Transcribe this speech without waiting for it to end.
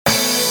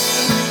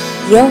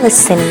You're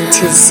listening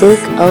to Zouk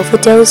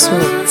Overdose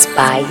Mix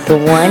by the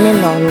one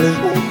and only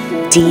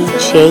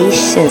DJ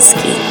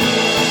Shinsky.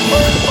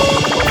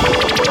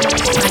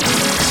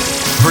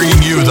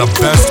 Bringing you the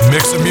best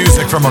mix of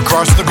music from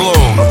across the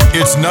globe.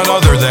 It's none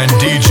other than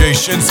DJ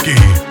Shinsky.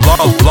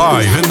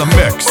 Live in the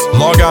mix.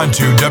 Log on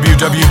to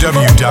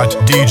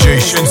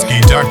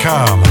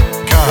www.djshinsky.com.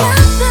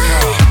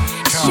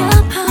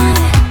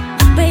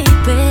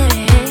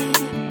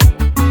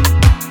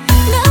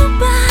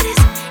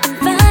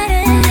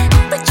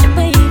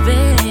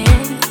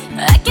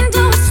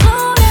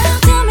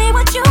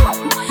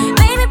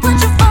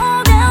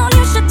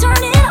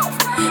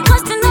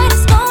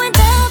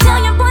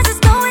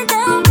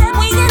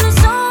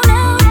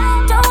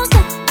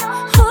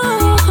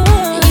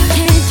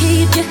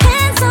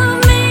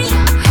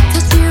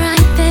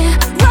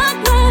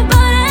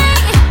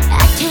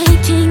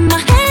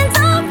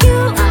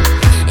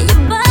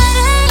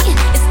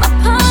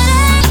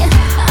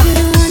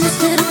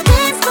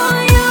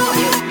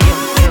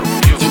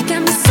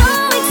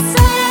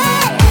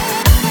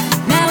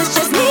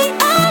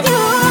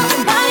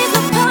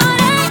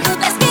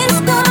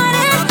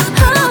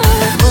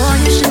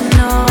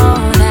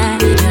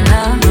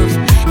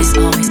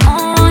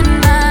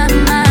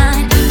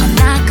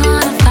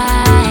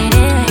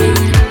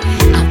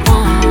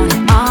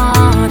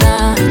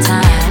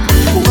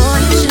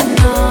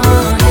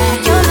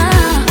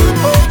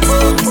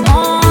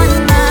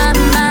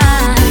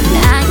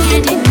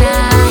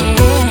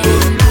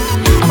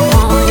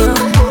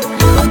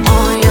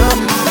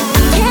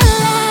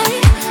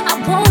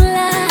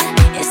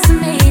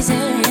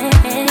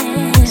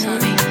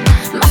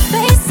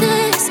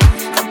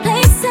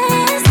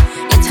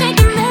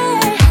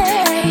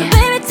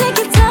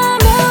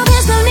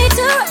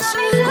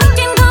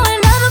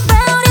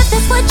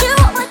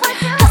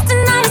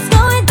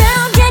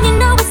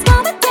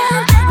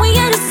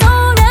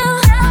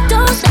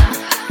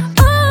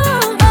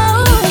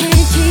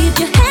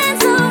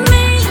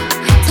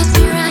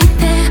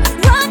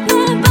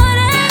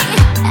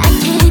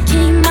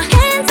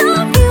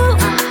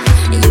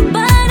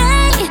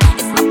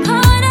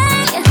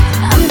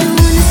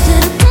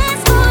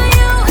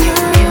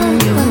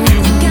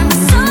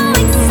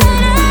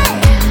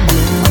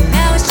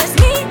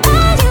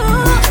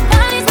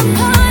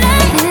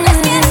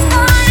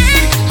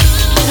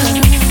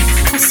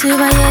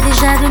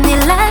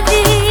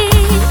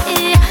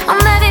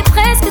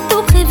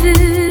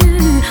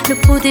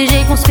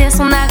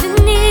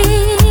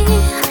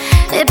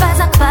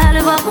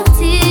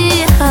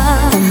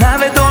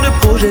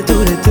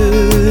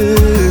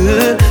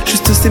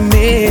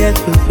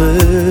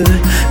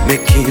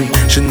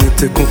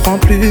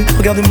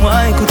 Regarde-moi,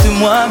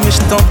 écoute-moi, mais je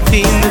t'en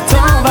prie, ne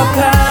t'en va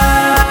pas.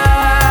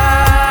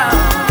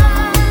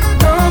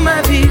 Dans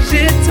ma vie,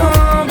 j'ai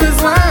tant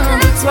besoin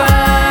de toi.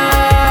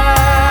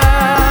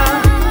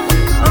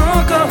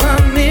 Encore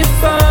un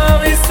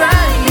effort et ça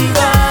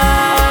ira.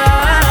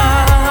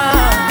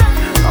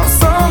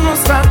 Ensemble, on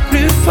sera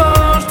plus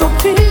fort, je t'en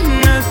prie,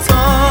 ne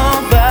t'en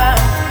va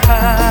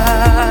pas.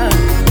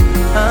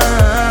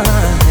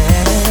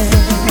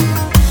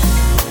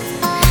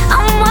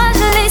 Moi,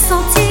 je l'ai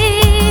senti.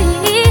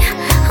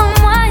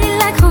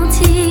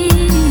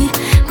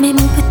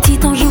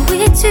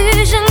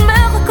 Je ne me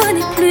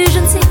reconnais plus, je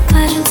ne sais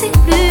pas, je ne sais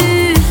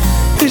plus.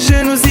 Je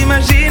nous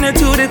imagine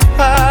tous les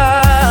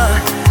trois.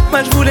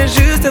 Moi je voulais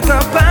juste être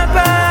un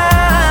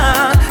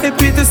papa et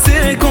puis te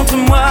serrer contre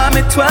moi.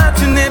 Mais toi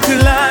tu n'es plus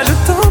là, je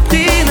t'en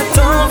prie, ne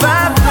t'en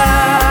va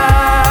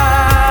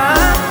pas.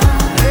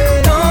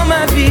 Dans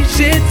ma vie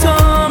j'ai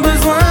tant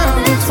besoin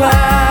de toi.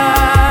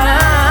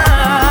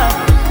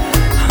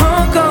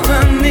 Encore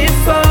un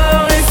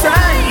effort et ça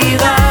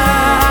ira.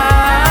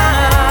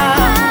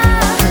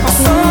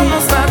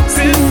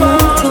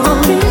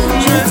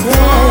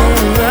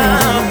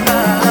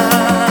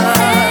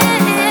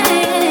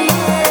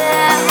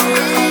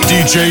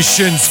 DJ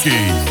Shinsky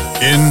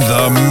in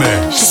the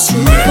mix.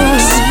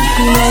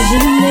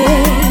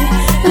 Imaginer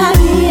la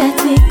vie à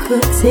tes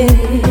côtés,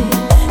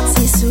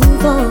 si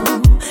souvent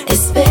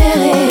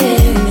espérer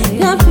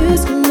bien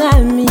plus qu'une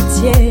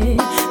amitié.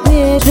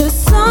 Mais je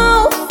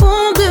sens au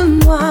fond de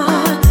moi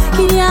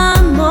qu'il y a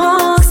un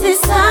manque, c'est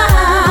ça.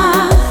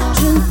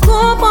 Je ne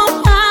comprends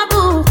pas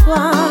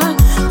pourquoi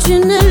tu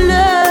ne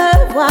le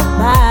vois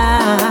pas.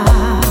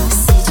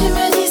 Si tu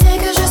me disais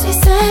que je suis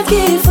celle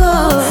qu'il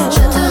faut, je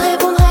te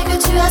répondrais que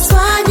tu as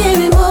soigné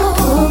mes mots.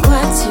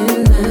 Pourquoi tu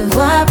me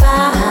vois pas?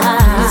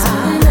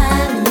 Une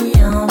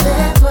amie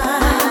envers toi.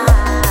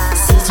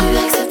 Si tu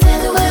acceptais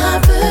d'ouvrir un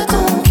peu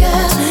ton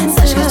cœur,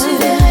 sache que tu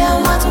verrais en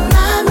moi ton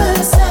âme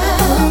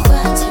sœur.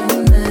 Pourquoi tu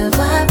me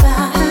vois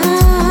pas?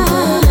 Ton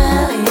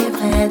bonheur est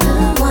près de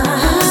moi.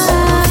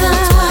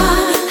 Souviens-toi,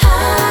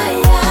 aïe,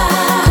 aïe,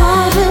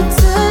 quand je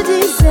te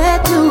disais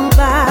tout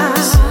bas.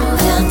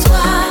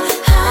 Souviens-toi,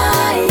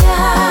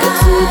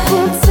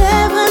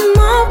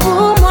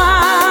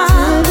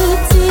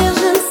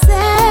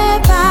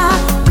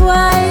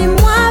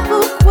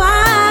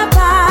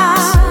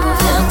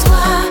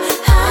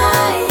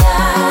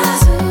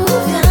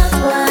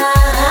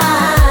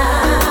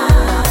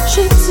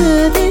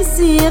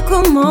 dire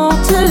comment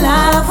te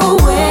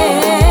l'avouer.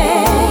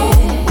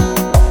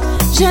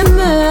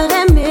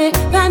 J'aimerais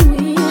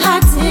m'épanouir à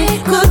tes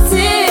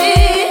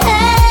côtés.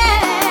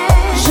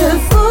 Je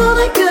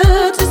voudrais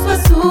que tu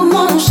sois sous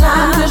mon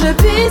charme, que je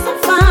puisse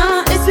enfin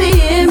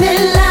essuyer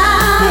mes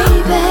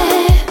larmes.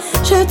 Baby,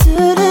 je te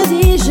le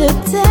dis, je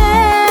t'aime.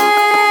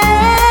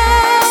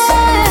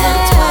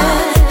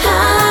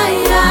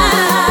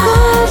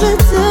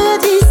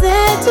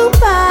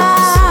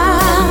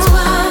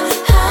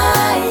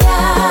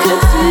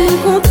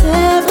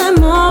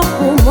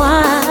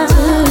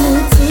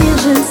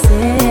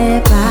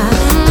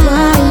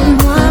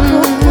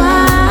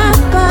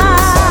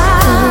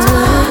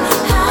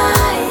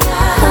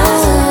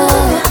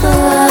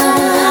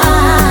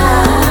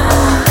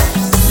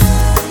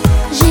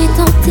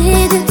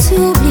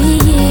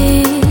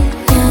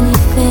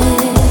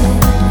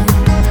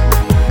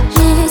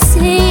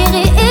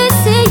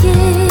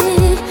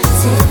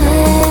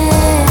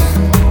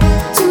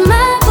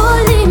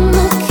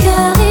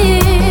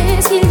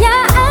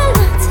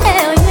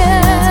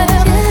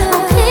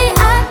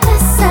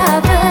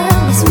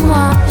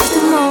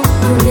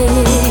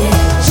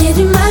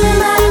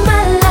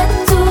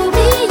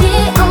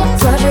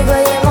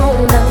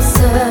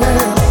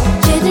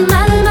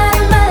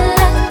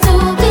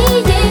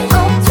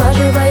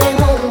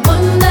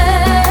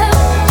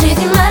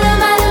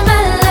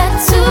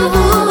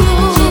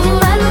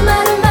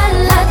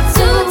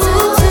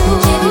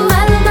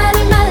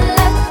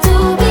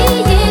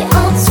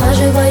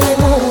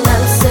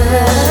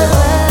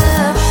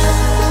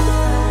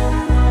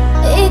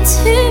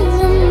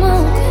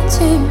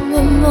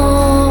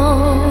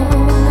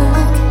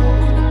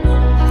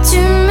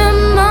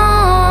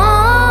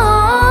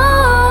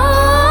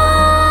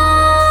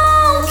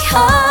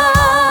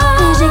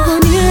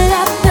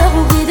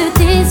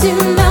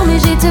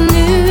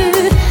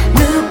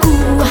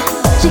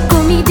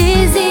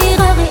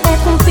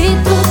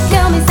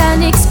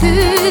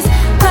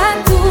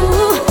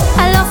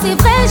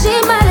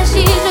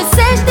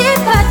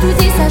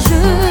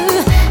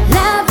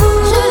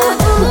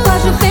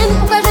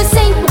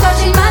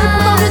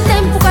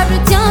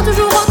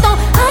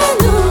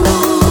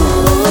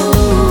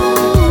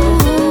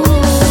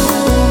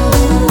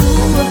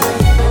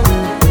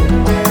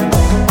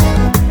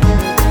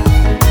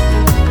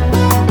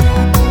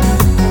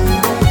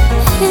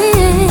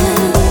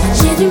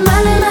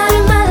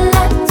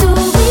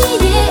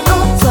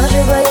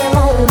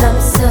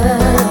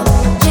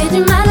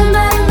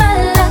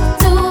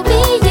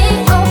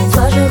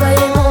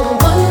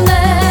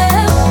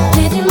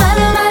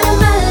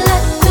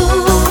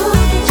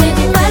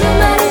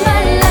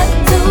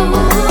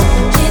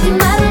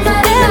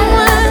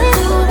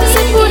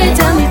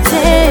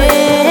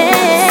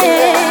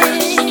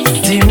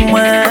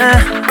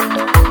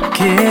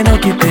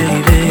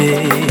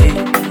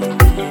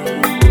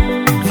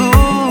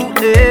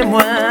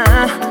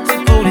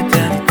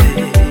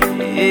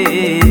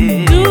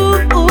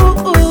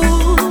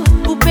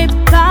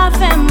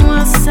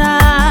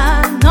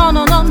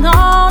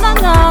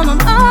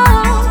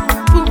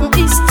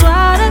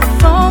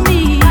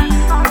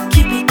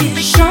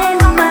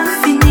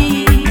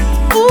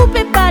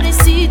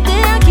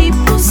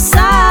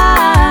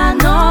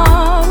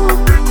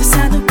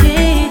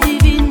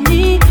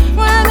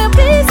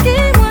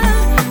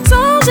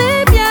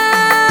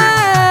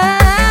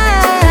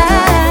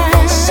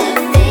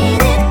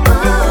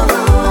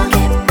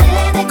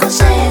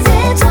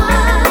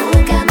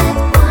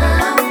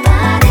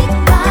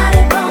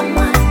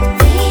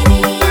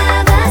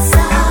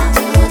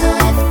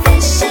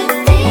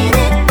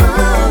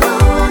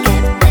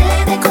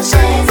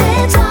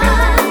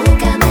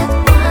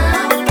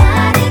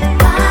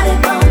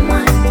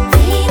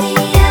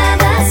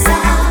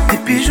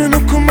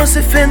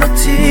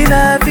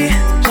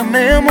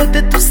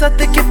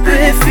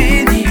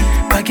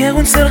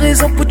 Une seule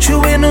raison pour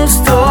tuer nos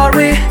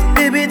stories.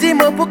 Baby,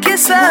 dis-moi pour qui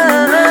ça.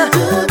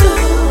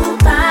 Doudou,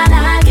 pas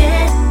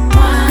naguer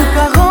moi. Nos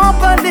parents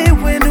parlaient,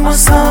 ouais, nous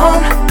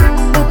ensemble.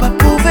 On pas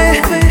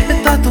prouvé, mais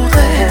t'as ton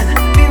rêve.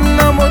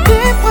 Finalement, mon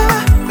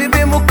débras,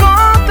 bébé, mon content.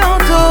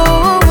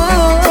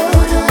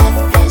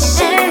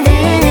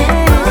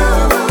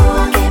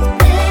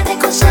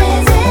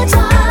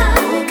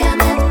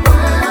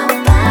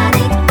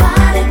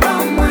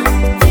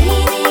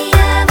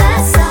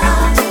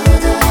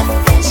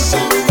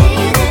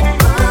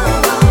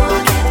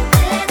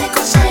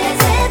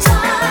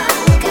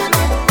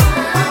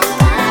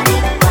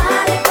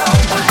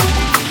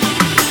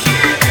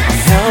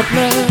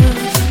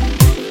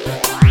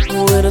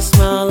 With a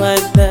smile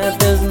like that,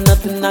 there's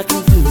nothing I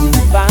can do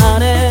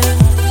about it.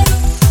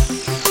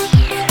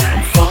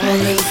 I'm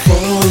falling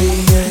for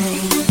you,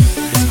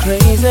 it's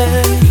crazy.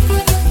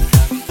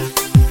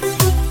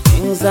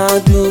 Things I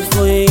do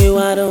for you,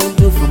 I don't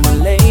do for my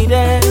lady.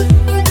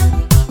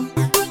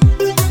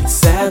 It's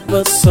sad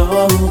but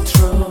so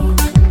true.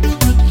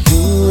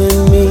 You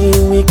and me,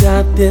 we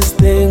got this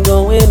thing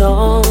going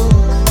on.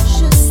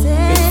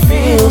 It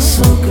feels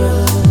so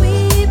good,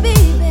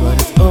 but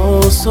it's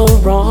oh so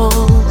wrong.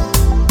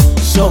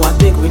 So I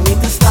think we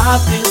need to stop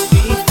this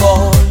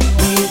before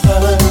we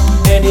hurt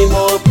any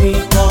more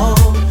people.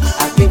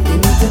 I think we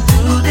need to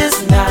do this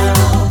now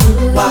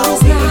while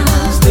we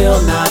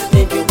still not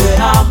thinking with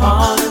our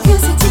hearts. Que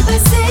s'est-il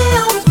passé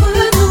entre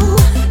nous,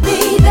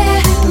 baby?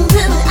 On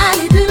devrait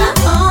aller de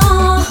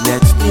l'avant.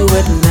 Let's do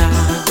it now.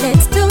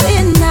 Let's do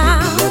it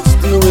now. Let's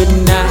do it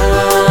now.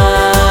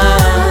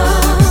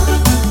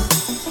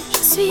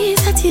 Je suis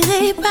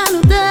attirée par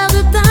l'odeur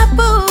de ta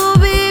peau,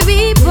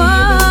 baby boy.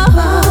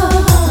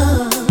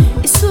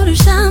 Et sous le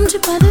charme du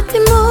pas de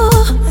tes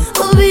mots,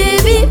 oh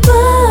baby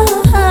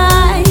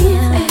boy.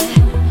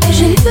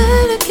 Je ne peux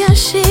le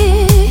cacher,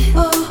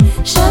 oh,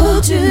 j'avoue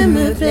tu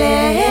me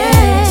plais.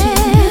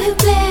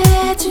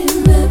 Tu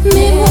me plais.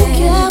 Mais mon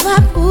cœur va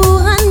pour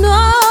un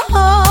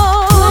autre.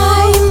 Toi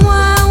et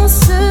moi on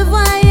se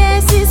voyait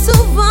si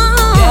souvent.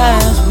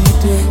 Yes, we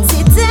do.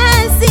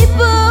 C'était si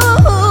beau,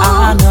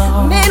 I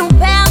know. mais l'on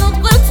perd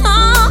notre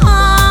temps.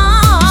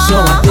 So I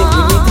think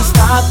we need to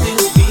stop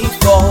this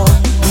before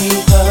we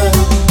hurt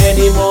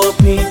any more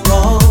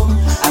people.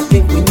 I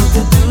think we need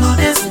to do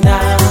this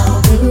now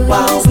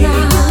while we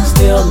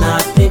still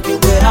not thinking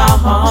with our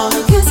hearts.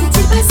 Que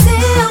s'est-il passé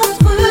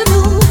entre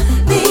nous,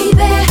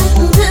 baby?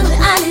 On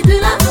devrait aller de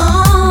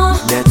l'avant.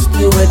 Let's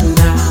do it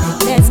now.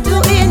 Let's do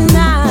it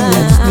now.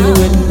 Let's do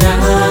it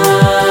now.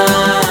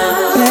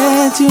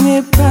 Mais tu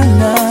n'es pas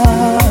là.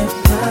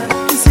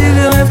 Et si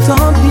je rêve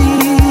tant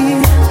pis,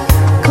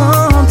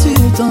 quand tu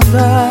t'en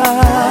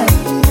vas,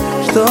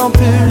 je dors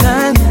plus la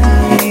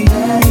nuit.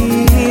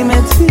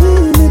 Mais tu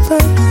n'es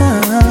pas là.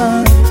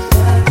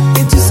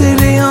 Et tu sais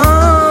j'ai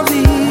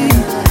envie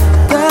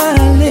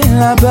d'aller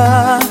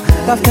là-bas,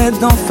 la fenêtre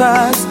d'en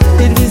face,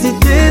 et de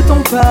visiter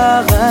ton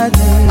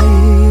paradis.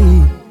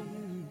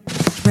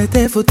 Je mets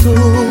tes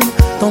photos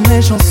dans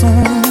mes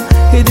chansons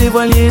et des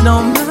voiliers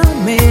dans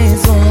ma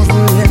maison. Je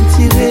voulais me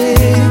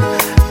tirer,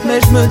 mais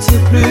je me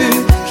tire plus.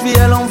 Je vis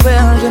à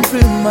l'envers, j'aime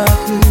plus ma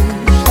rue.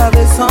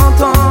 J'avais 100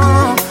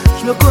 ans,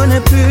 je me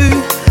connais plus.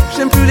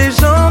 J'aime plus les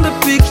gens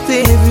depuis que je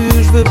t'ai vu.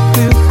 Je veux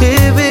plus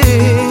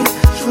rêver.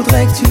 Je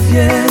voudrais que tu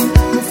viennes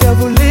me faire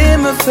voler,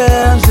 me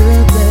faire je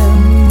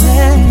t'aime.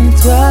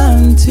 Mais toi,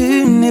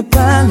 tu n'es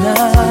pas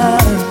là.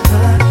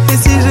 Et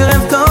si je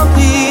rêve, tant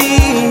pis.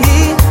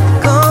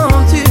 Quand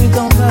tu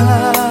t'en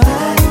vas,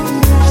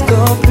 je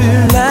dors plus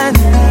la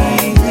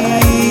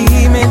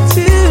nuit. Mais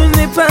tu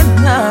n'es pas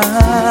là.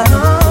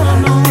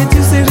 Et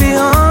tu sais, j'ai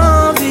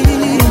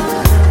envie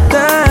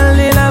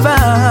d'aller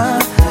là-bas,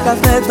 la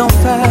fenêtre d'en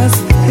face,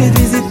 et de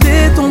visiter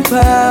ton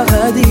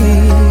paradis.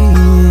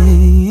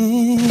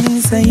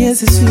 Ça y est,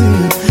 c'est sûr,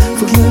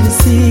 faut que je me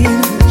décide.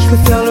 Je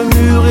peux faire le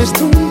mur et je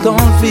tombe dans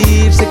le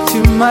vide. Je sais que tu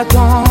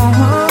m'attends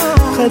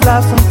près de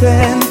la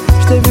fontaine.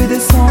 Je t'ai vu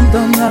descendre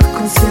d'un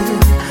arc-en-ciel.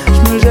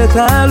 Je me jette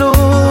à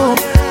l'eau,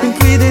 une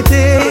pluie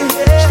d'été.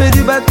 Je fais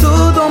du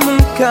bateau dans mon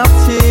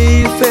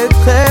quartier. Il fait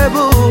très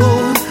beau,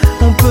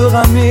 on peut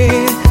ramer.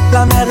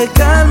 La mer est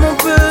calme, on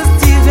peut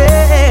se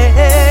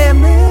tirer.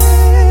 Mais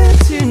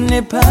tu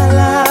n'es pas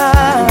là.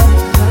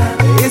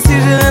 Et si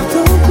je rêve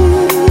tant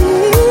pis,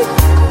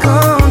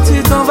 quand tu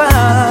t'en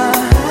vas,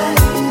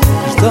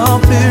 je dors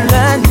plus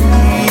la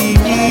nuit.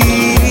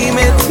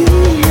 Mais tu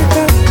n'es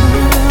pas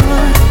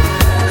là.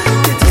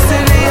 Et tu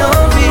sais, j'ai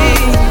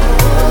envie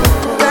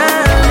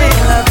d'aller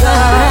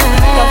là-bas,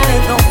 la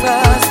fenêtre d'en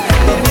face,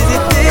 et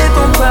visiter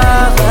ton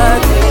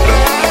paradis.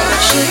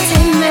 Je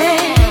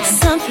t'aimais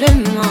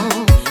simplement,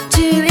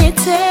 tu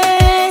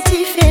étais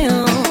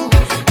différent.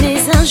 Mais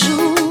un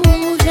jour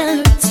vient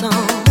le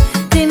temps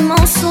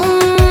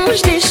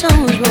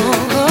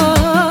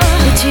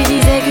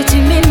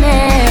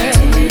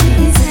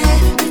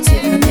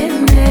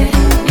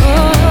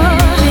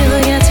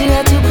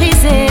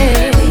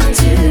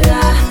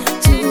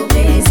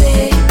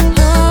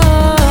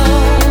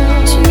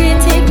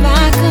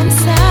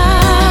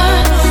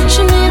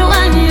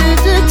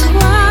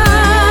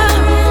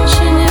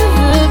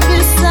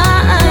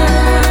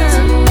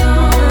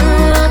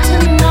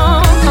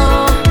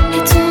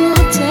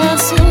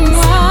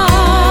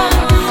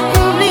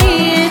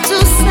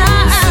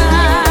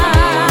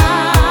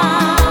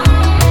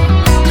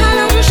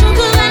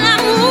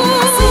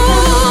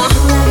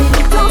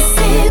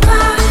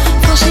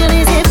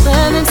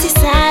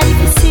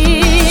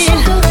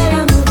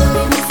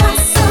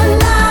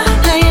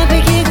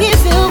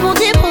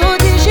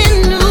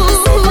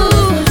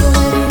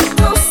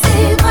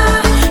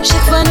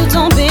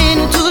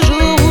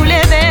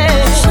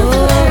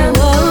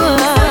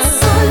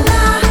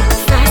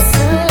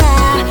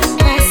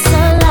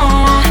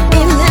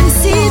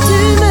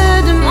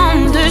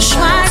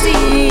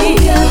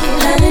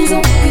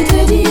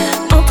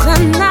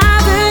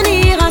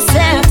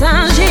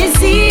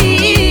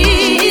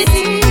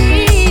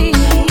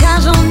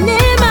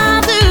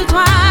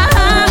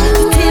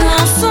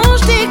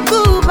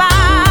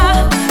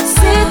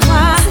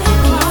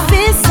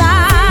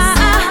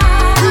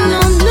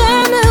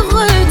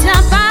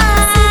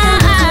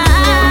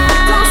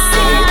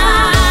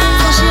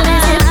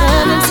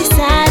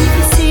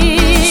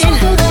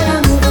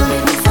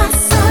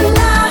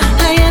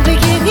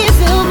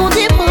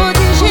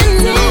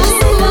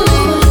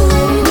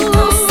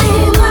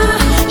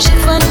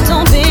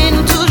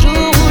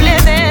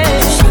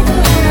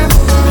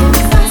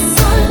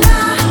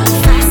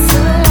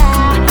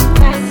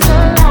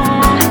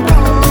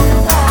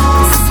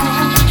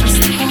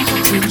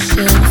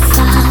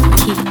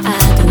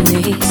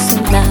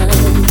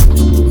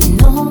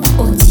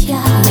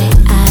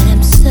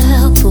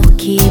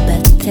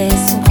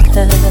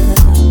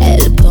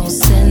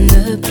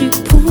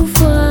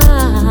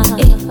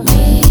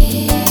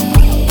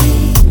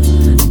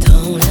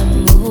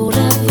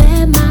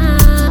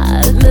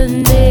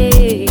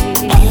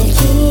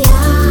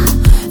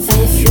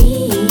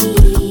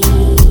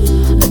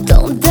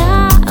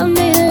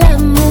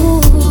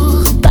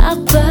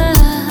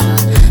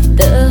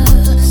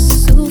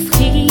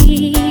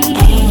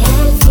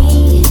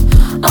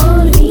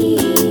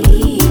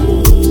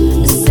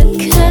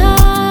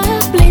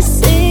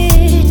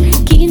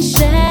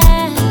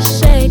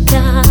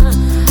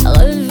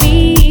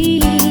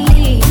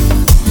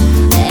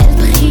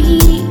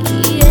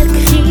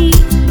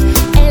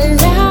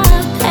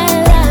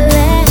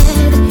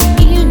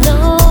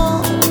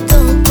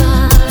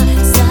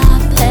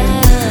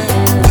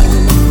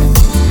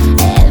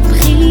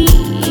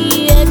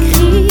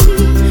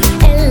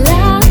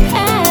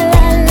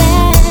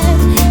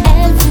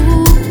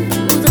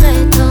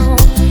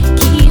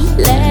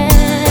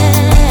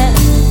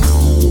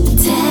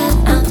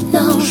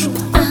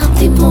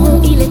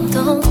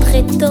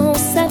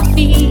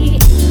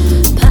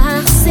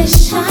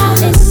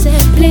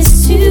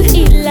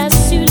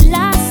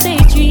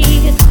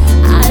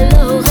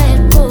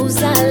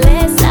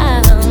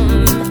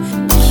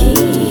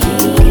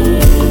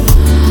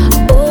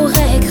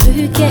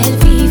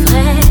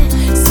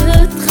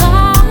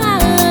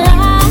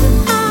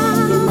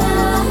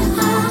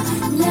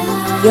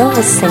You're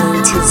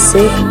listening to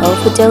Zouk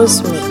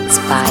Overdose Mix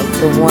by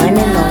the one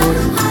and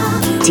only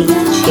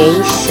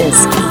DJ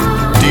Shinsky.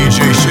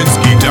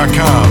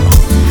 DJShinsky.com.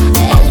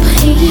 Elle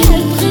prie,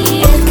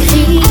 elle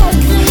crie,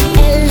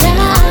 elle a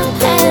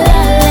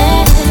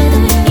l'aide,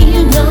 il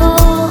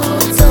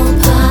n'entend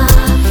pas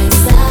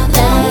sa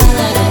peine.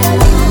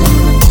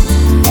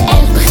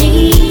 Elle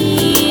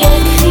prie,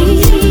 elle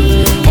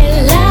crie,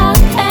 elle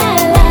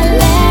appelle à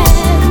l'aide,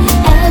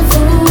 elle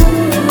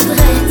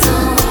voudrait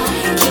tant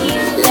qu'il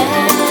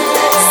l'aide.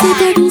 C'est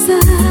pas comme ça,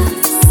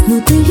 nous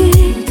t'ayez,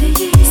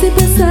 c'est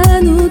pas ça,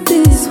 nous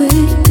t'ai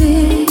souhaité,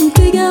 nous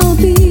t'ai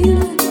garanti,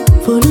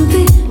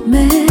 volonté,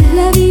 mais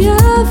la vie a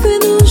fait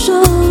nous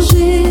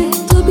changer.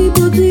 Trop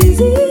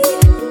d'hypocrisie,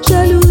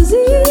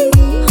 jalousie,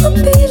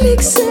 rempli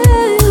l'excès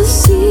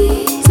aussi,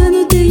 ça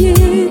nous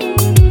t'ayait,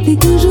 et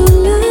toujours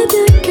là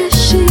bien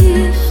caché,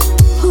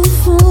 au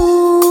fond.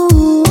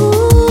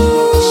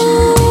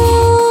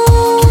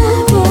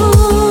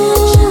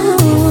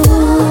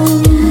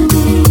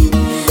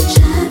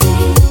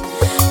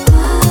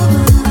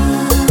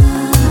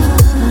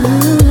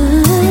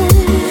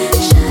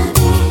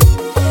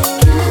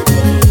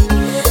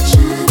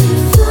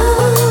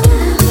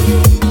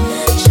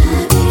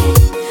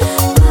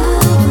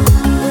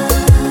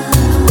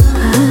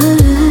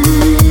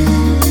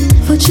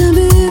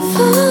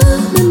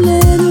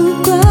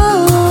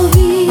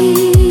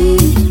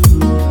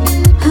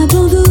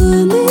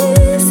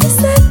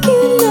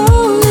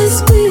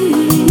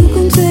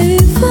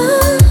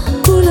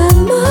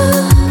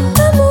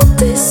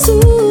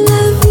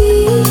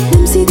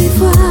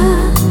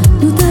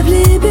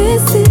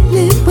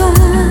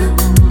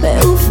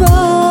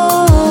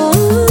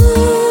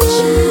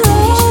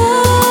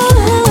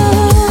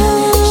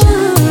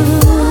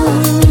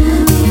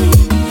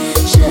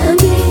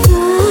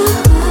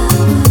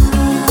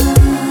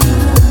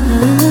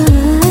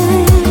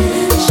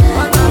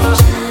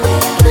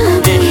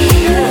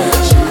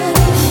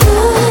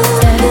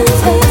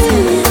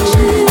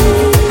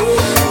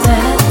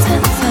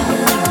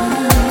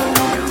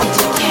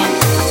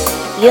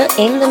 You're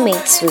in the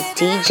mix with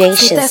DJ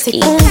C'est assez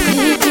Shinsky.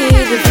 compliqué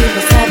de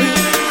vivre sa vie.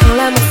 Quand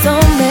l'amour s'en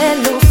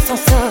mêle, on s'en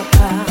sort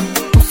pas.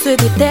 On se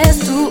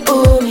déteste ou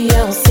au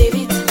meilleur on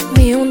s'évite,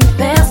 mais on y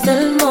perd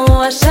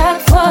seulement à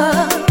chaque fois.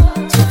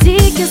 Tu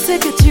dis que ce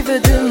que tu veux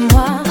de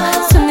moi,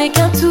 ce n'est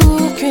qu'un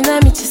tour, qu'une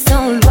amitié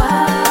sans loi.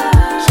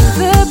 Je ne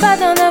veux pas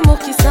d'un amour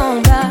qui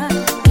s'en va,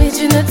 mais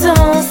d'une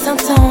danse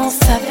intense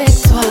avec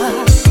toi.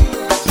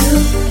 You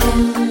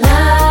and I,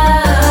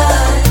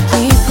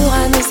 qui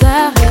pourra nous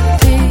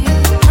arrêter?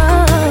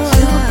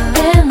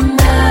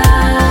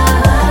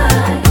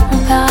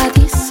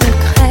 Paradis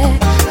secret,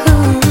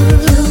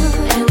 you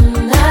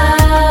and I,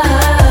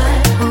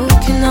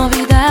 aucune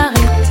envie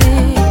d'arrêter.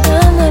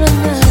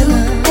 You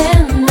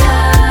and I,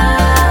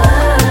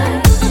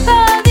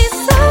 paradis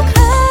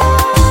secret,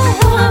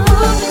 pour un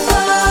bout de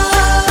toi.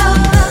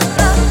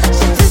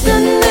 Je te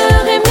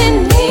donnerai mes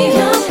nuits,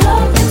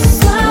 n'importe que ce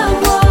soit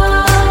moi.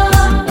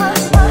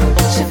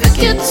 Je veux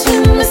que tu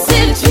me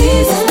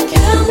séduises, mon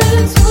cœur ne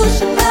le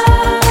touche pas,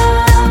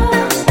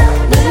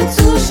 ne le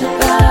touche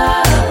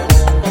pas.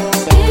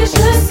 Et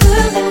je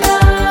serai là,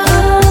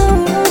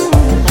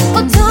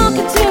 autant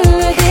que tu me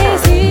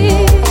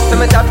désires. Ça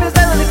me tape les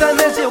ailes, on est comme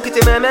mes yeux qui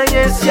t'aiment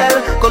même ciel.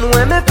 Quand nous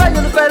aimons pas,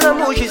 on nous fait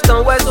l'amour juste en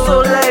ouais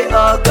soleil.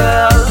 Oh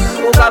girl,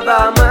 au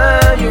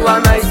cabane, you are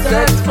my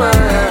sex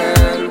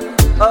friend.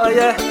 Oh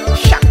yeah,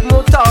 chaque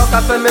mot talk a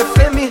fait mes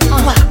frémis.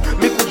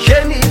 Mes coups de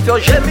génie, faire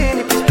gémir,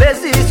 ni plus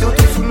plaisir,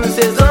 surtout sous nous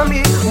ses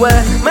amis.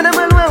 Ouais, mais non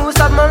loin où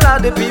ça demande là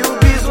depuis où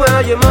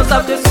besoin. Je m'en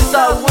savais si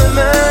ça ouais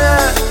mais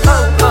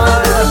oh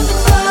yeah.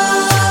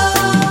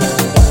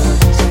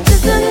 Je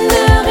te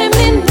donnerai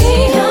mes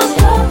nuits,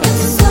 n'importe que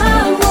ce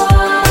soit moi.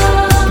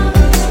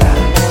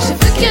 Je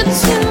veux que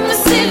tu me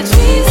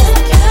séduises, mon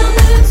cœur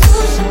ne le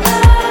touche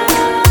pas,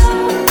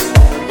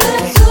 ne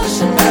le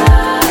touche pas.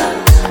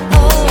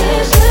 Oh,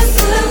 et je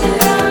serai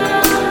là,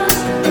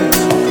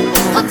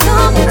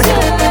 autant que tu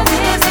me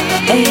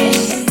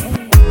désires.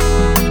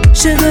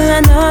 Je veux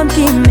un homme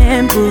qui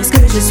m'aime pour ce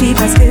que je suis,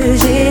 parce que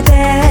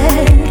j'étais.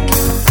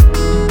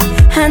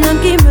 Un homme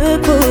qui me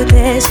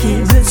protège, qui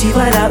me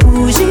suivra là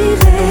où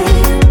j'irai.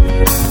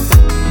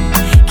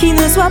 Qui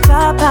ne soit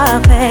pas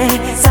parfait,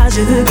 ça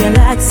je veux bien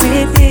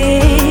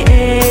l'accepter.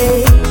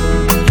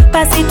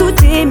 Passer tous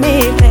tes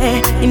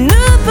méfaits, il ne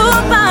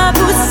faut pas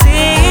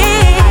pousser.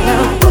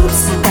 Alors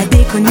oups, t'as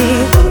déconné,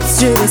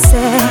 oups, je le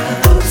sais.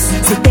 Oups,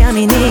 c'est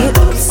terminé,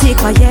 oups, t'y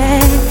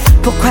croyais.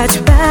 Pourquoi tu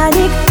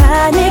paniques?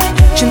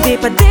 Je ne vais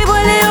pas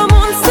dévoiler au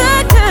monde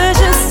ce que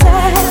je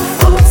sais.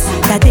 Oups,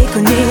 t'as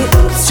déconné,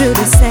 oups, je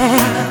le sais.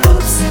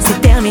 Oups,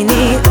 c'est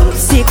terminé,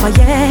 oups, t'y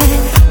croyais.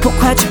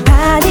 Pourquoi tu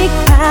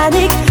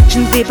paniques? Je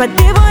ne vais pas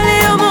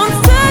dévoiler au monde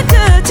ce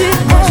que tu es.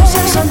 Moi je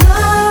cherche un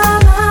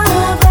homme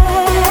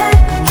vrai,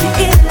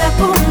 qui est là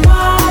pour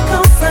moi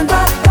quand ça ne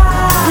va pas.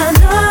 Un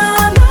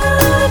homme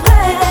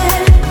vrai,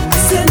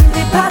 ce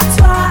n'est pas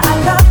toi,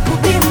 alors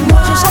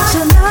oublie-moi. Je cherche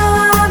un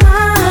homme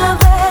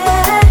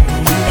vrai,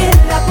 qui est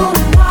là pour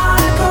moi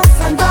quand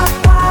ça ne va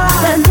pas.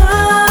 Un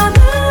homme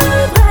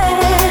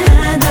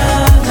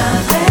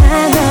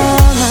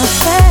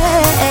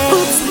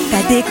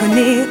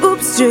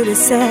je le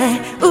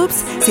sais. Oups,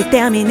 c'est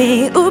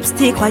terminé, oups,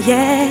 t'y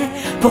croyais.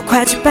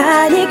 Pourquoi tu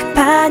paniques,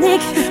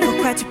 paniques?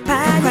 Pourquoi tu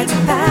paniques,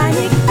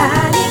 paniques?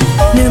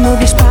 Ne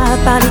m'oblige pas à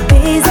parler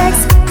des ex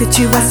que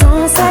tu vois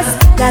sans cesse.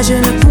 Là je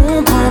ne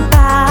comprends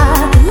pas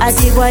à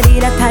dévoiler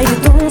la taille de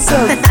ton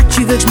sol.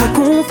 Tu veux que je me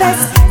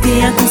confesse?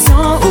 T'es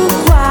inconscient ou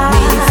quoi?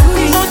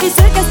 Mais les gens qui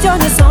se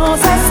questionnent sans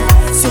cesse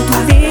sur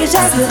tous tes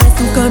gestes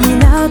restent comme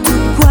inaptes ou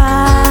quoi?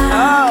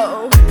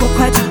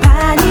 Pourquoi tu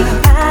paniques,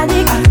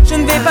 paniques? Je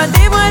ne vais pas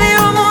dévoiler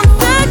au monde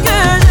ce que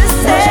je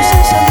sais. Moi, je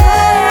cherche un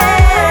vrai.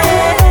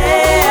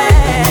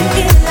 Il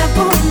est là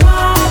pour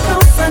moi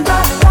quand ça ne va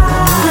pas.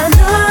 Un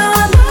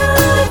homme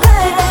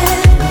vrai.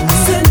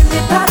 Ce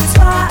n'est pas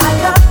toi,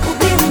 alors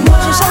oublie-moi.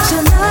 Je cherche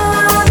un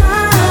homme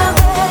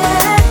vrai.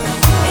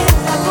 Il est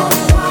là pour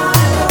moi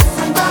quand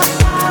ça ne va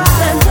pas.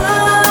 Un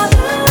homme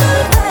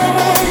vrai.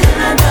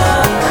 Un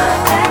homme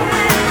vrai.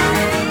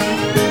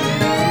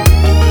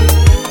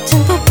 Je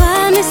ne peux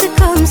pas, mais c'est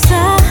comme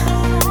ça.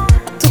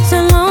 Toute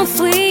seule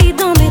enfouie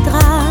dans mes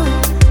draps.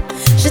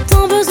 J'ai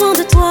tant besoin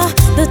de toi,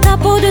 de ta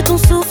peau, de ton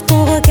souffle,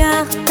 ton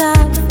regard, ta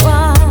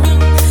voix.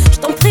 Je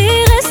t'en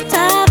prie, reste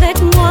avec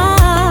moi.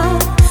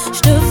 Je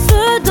te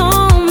veux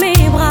dans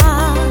mes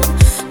bras.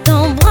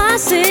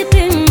 T'embrasser,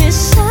 t'aimer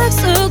chaque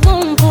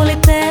seconde pour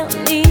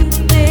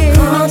l'éternité.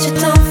 Quand tu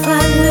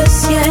t'envoles, le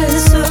ciel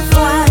se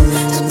voile.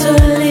 Toutes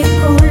les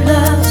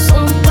couleurs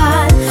sont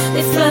pâles.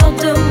 Les fleurs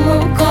de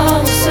mon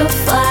corps se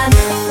fanent.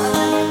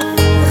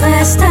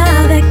 Reste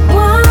avec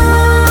moi.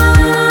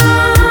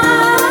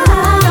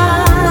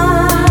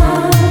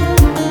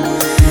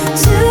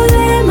 Tu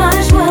es ma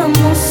joie,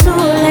 mon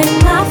soleil,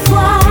 ma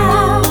foi.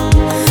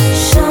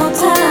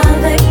 Chante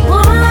avec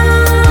moi.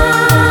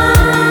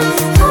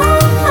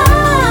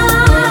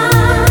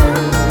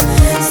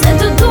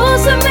 Cette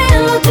douce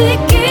mélodie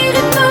qui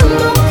rythme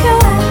mon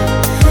cœur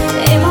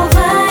et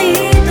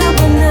m'envahit de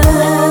bonheur.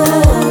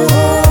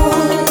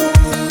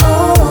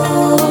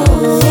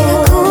 Llega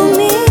con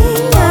mi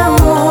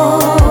amor.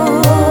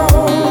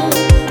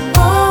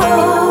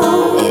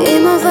 Et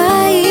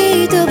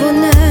m'envahit de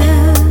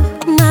bonheur.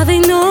 Ma vie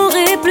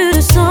n'aurait plus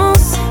de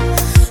sens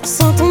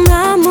sans ton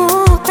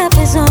amour, ta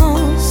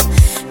présence,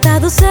 ta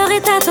douceur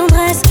et ta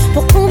tendresse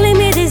pour combler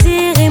mes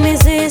désirs et mes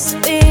espérances.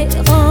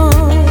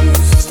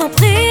 Je t'en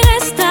prie,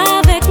 reste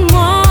avec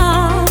moi.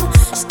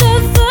 Je te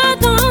veux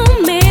dans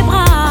mes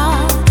bras.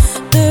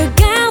 De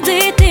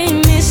garder,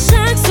 t'aimer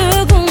chaque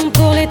seconde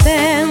pour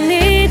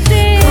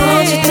l'éternité.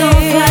 Quand tu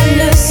t'envoles,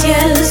 le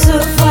ciel se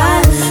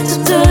voile.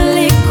 Toutes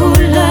les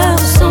couleurs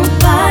sont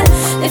pâles.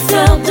 Les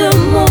fleurs de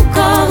mon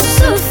corps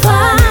se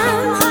fanent.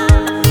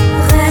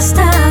 Reste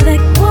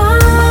avec moi.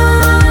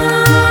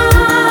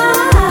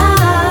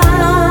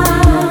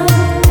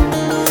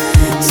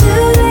 Tu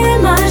es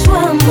ma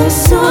joie, mon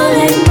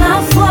soleil, ma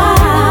foi.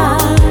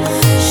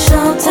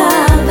 Chante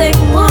avec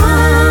moi.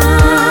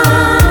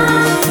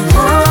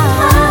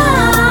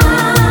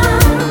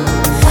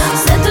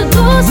 Cette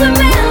douce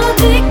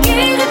mélodie qui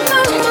rythme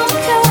mon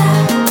cœur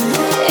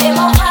et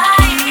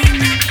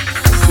m'envahit.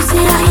 Tu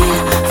sais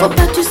Arielle, faut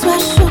pas que tu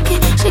sois choquée.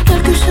 J'ai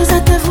quelque chose à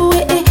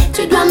t'avouer et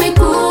tu dois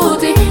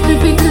m'écouter.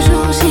 Depuis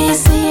toujours j'ai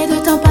essayé de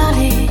t'en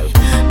parler,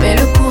 mais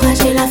le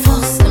courage et la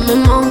force me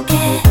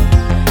manquaient.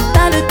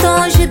 Pas le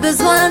temps, j'ai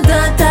besoin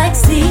d'un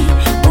taxi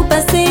pour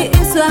passer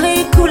une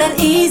soirée cool and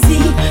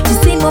easy. Tu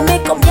sais mon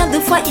mec, combien de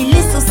fois il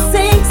est so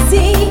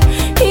sexy.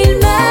 Il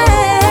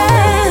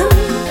m'aime.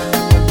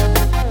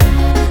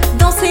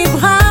 Dans ses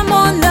bras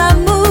mon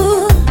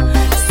amour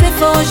s'est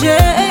forgé.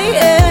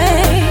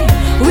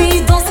 Oui,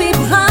 dans ses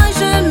bras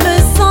je me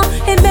sens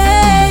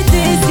aimée,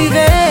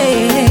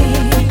 désirée.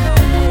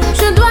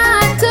 Je dois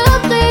à tout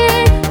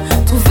prix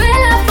trouver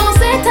la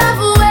force et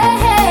t'avouer.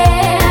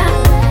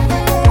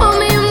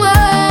 Promets-moi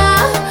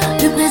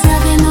de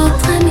préserver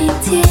notre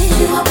amitié.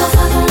 Tu vois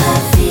parfois dans la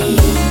vie,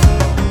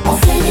 on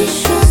fait des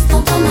choses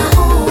dont on a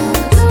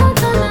honte.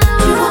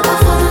 Tu vois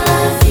parfois dans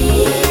la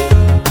vie,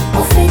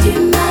 on fait du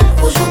mal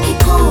aux gens qui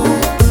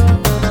comptent.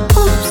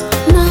 Oups,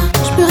 non,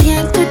 je peux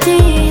rien te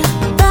dire.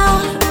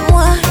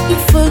 Parle-moi, il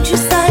faut que je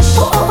sache.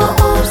 Oh oh oh,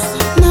 oups,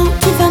 non,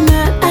 tu vas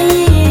me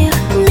haïr.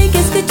 Mais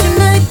qu'est-ce que tu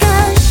me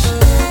caches?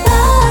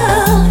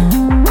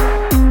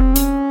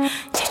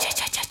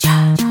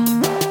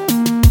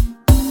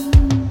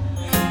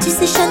 Tu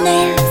sais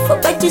Chanel, faut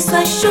pas que tu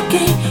sois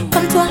choquée.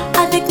 Comme toi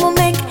avec mon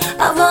mec,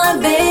 avoir un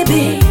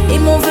bébé. Et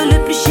mon vœu le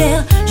plus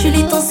cher, je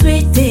l'ai tant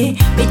souhaité.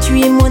 Mais tu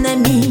es mon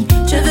ami,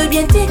 je veux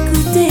bien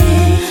t'écouter.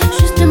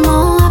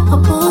 Justement à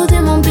propos de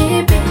mon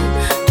bébé,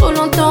 trop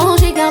longtemps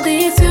j'ai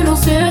gardé ce long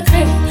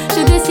secret.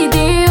 J'ai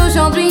décidé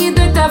aujourd'hui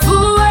de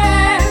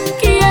t'avouer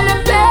qui est le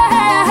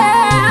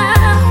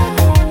père.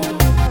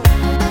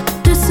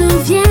 Te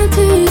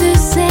souviens-tu de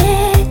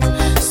cette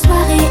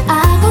soirée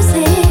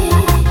arrosée?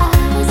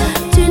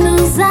 Tu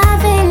nous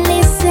avais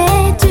laissé,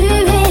 tu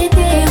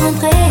étais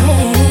rentré.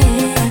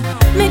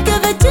 Mais que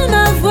veux-tu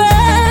m'avouer?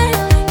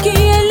 Qui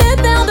est le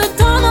père de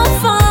ton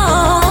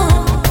enfant?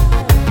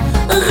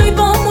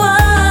 Réponds-moi,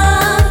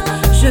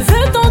 je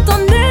veux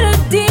t'entendre me le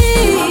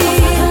dire.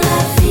 Dans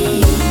la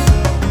vie,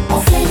 on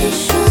fait des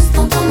choses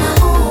dont on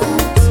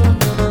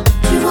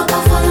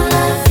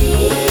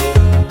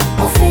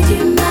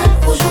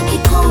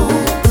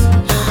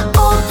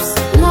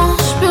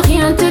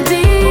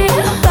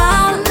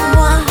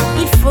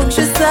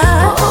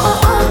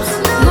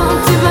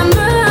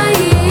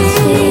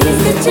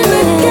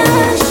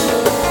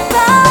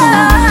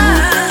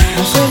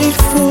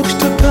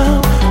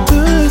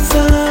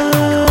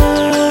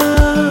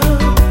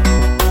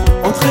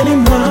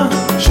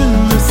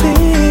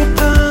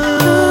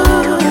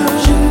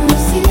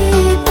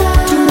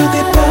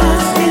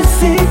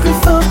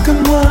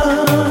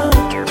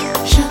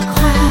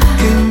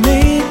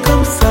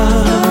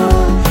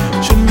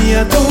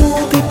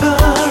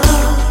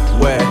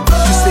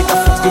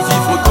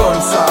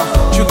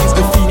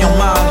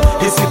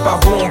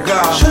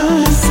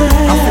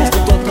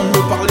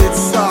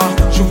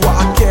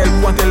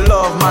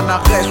man,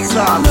 arrête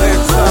ça.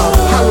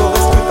 Alors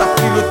est-ce que t'as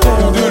pris le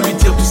temps de lui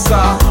dire tout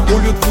ça, au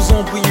lieu de vous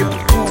embrouiller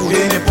pour tout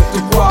et n'importe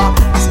quoi?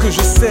 Parce que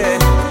je sais,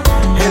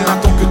 elle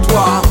n'attend que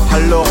toi.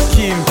 Alors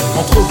Kim,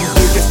 entre vous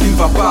deux, qu'est-ce qui ne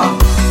va pas?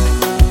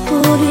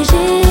 Pour lui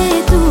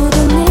j'ai tout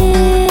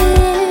donné.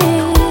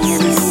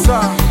 C'est ça.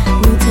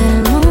 Nous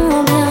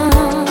tellement bien,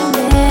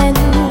 mais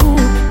nous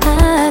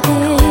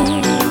ratés.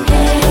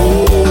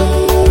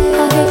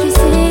 Avec lui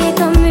c'est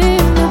comme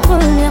une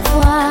première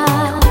fois.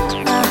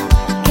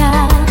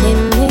 Car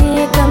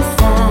aimer comme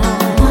ça,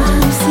 moi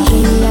aussi je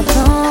n'y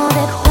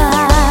attendais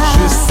pas.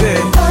 Je sais,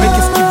 mais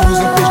qu'est-ce qui vous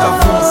empêche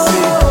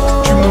d'avancer?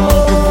 Du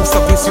moment que vous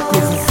savez ce que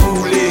vous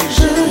voulez.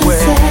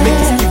 Ouais, mais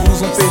qu'est-ce qui vous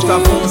empêche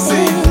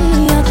d'avancer?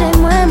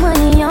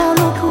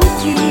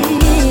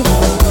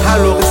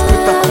 Alors est-ce que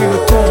t'as pris le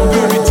temps de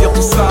lui dire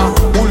tout ça,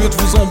 au lieu de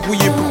vous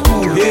embrouiller pour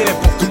tout et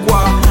n'importe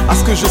quoi? À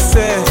ce que je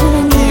sais,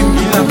 Kim,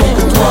 il n'attend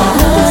que toi.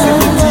 Donc c'est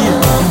de dire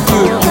que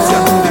vous y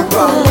attendez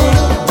pas.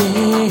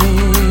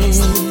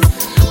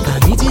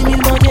 Paris 10 000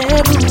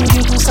 manières pour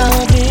dire tout ça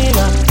en vrai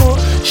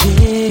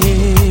l'approcher.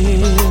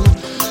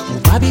 Ou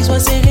pas besoin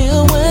de serrer,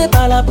 ouais,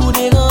 pas là pour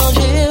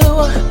déranger. Non,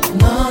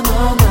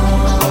 pas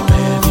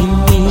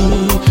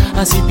venir.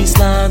 À ces pistes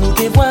là, nous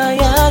t'es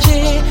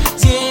voyager.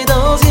 C'est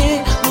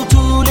danser.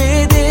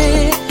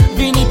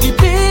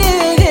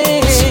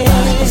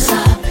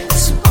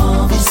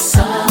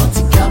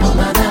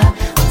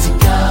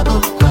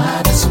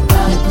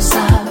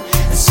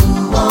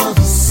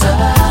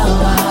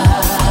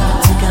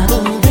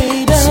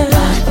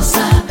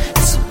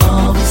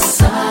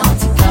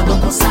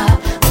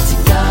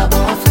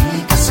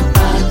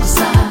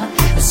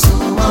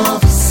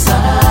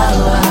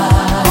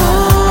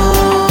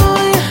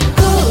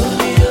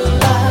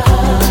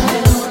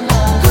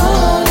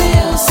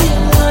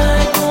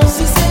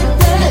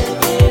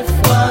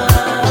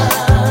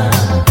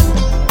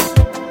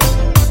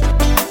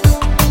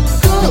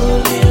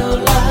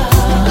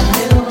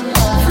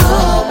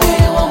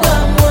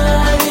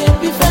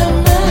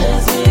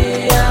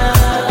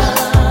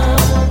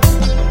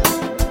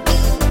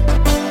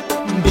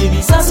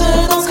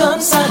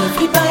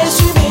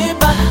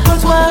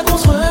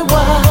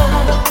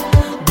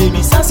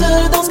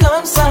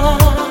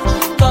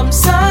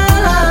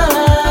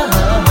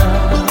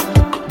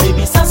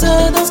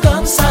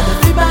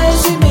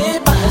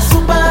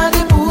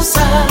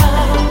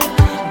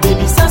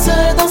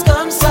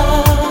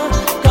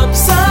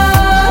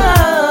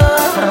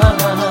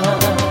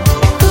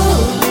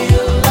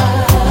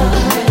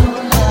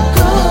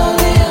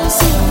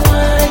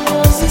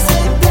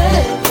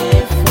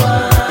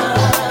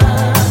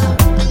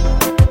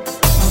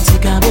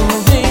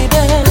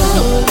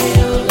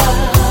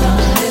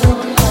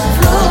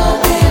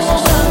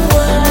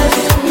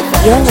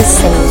 You're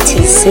listening to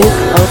Zouk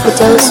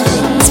Overdose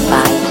Mix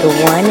by the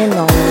one and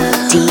only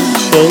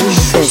DJ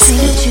Shinsky. Si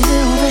tu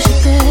veux, on veut, je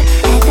peux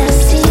être ta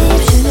cible.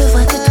 Je ne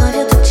vois que toi,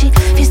 Virtucci,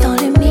 vis dans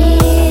le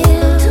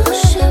mille.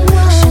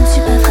 Touche-moi, je ne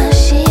suis pas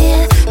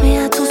fragile, mais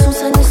attention,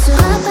 ça ne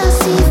sera pas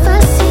si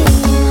facile.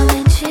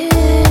 Emmènes-tu,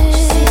 je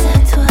suis à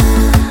toi.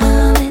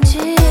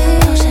 Emmènes-tu,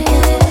 dans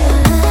chacun des pas.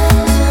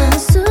 Sois un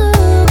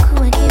Zouk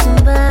ou un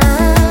Kizomba.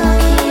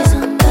 Ce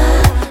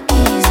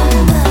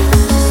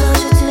soir,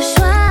 je te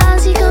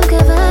choisis comme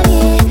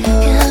cavalier.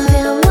 Viens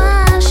vers moi,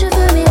 je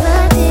veux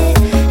m'évader.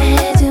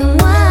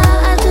 Aide-moi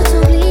à tout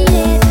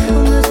oublier. On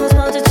me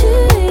transporte-tu,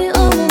 oh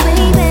mon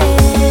baby.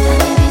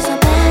 Baby, sans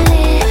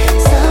parler,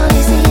 sans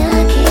laisser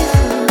rien qui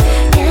fout,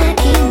 rien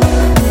qui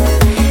move.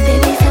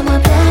 Baby, fais-moi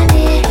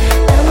planer,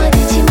 donne-moi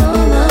des petits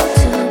moments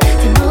doux,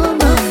 des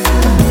moments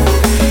fous.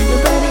 Nos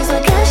pas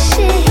besoin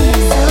cachés,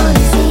 sans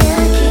laisser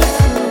rien qui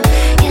fout,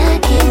 rien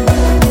qui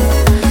move.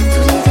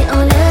 Tout l'été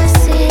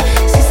enlacé,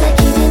 c'est ça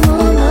qui des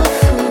moments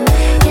fous,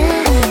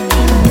 rien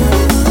qui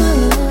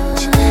move.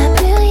 Tu n'as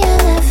plus rien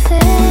à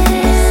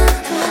faire,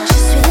 je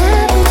suis là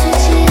pour te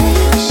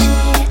diriger.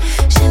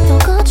 J'aime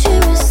tant quand tu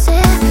me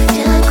serres,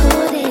 viens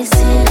coller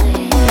serré.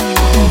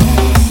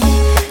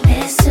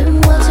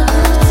 Laisse-moi te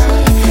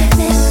porter,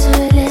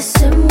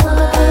 laisse-moi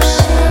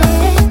m'approcher.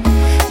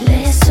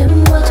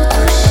 Laisse-moi te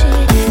toucher,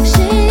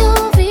 j'ai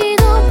envie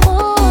d'en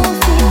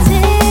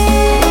profiter.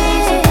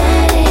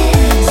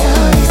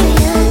 Sans laisser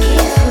rien qui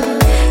fout,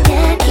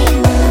 rien qui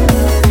move.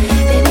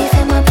 Baby,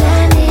 fais-moi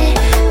planer,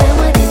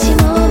 donne-moi des petits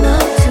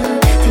moments doux,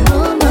 des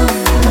moments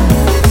fous.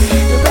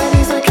 Nos pas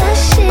besoin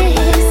cachés,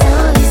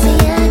 sans laisser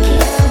rien qui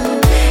fout,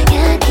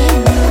 rien qui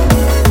move.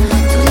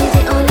 Tout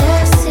l'été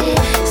enlacé,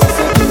 c'est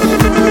ça qui des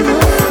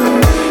moments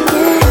fous,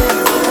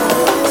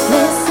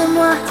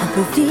 Laisse-moi un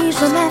peu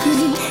vivre ma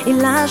vie, et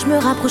là je me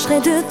rapprocherai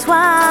de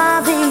toi,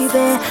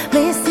 bébé.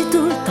 Mais si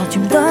tout le temps tu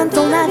me donnes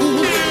ton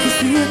avis, c'est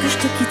sûr que je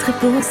te quitterai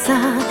pour ça.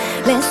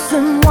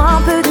 Laisse-moi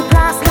un peu de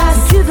place là,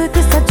 si tu veux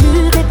que ça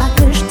dure et pas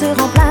que je te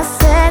remplace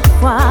cette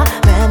fois.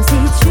 Même si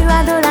tu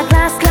as de la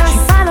classe, je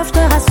suis pas là, je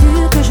te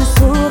rassure que je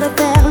saurai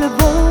faire le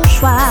bon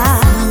choix.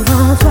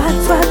 Souvent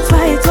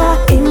toi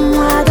et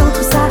moi dans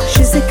tout ça,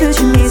 je sais que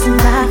tu mets une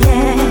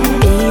barrière.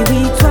 Et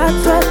oui, toi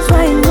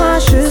et moi,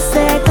 je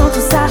sais qu'en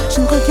tout ça, je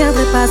ne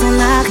reviendrai pas en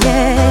arrière.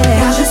 barrières.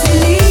 Car je suis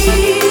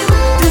libre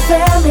de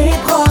faire mes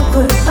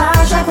propres pas.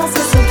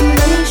 J'avancerai sur tous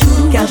les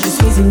jours. Car je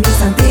suis une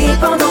miss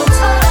indépendante,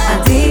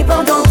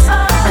 indépendante,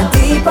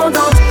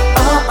 indépendante.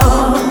 Oh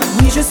oh,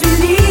 oui je suis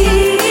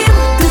libre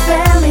de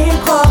faire mes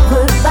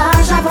propres pas.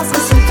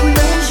 J'avancerai sur tous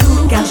les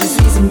jours. Car je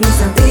suis une miss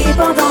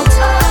indépendante,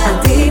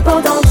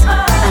 indépendante,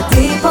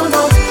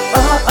 indépendante. Oh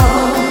oh.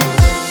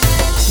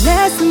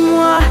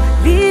 Laisse-moi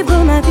vivre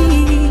ma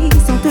vie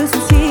sans te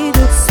soucier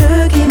de ce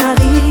qui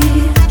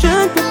m'arrive. Je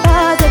ne peux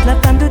pas être la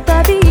femme de ta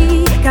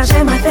vie, car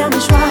j'aimerais faire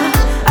mes choix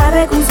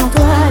avec ou sans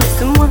toi.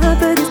 Laisse-moi un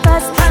peu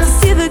d'espace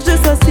si tu veux que je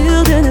sois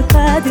sûre de ne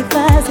pas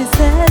dépasser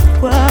cette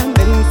fois.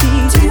 Même si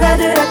tu as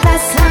de la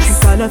place, je suis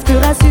pas l'offre, te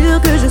rassure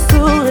que je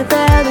saurai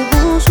faire le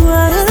bon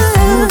choix.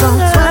 Souvent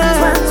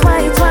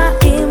toi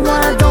et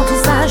moi dans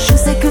tout ça, je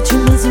sais que tu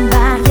mises une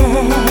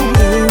barrière.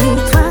 Et oui,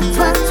 toi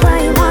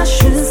et moi, je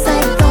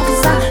sais que dans tout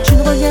ça, je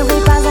ne reviendrai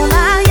pas en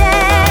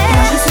arrière.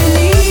 Car je suis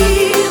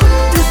libre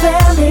de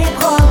faire mes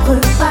propres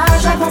pas.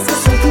 J'avancerai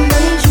sur tous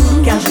les jours.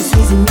 Car je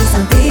suis une miss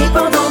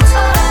indépendante,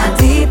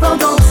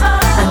 indépendante,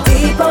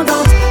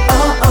 indépendante.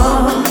 Oh oh,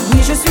 oui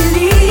je suis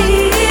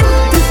libre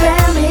de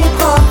faire mes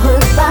propres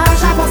pas.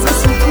 J'avancerai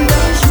sur tous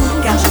les jours.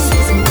 Car je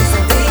suis une miss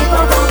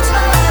indépendante,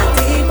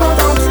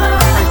 indépendante,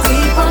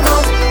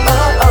 indépendante. Oh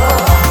oh.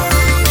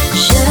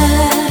 Je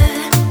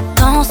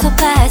pense au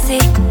passé,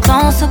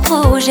 pense au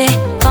projet,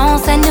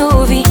 pense à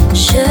nos vies.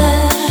 Je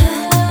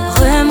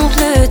remonte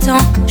le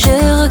temps, je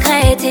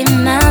regrette et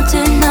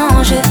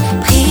maintenant je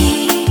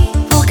prie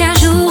pour qu'un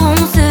jour on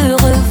se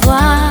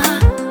revoie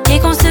et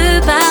qu'on se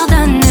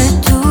pardonne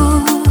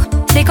tout.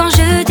 C'est quand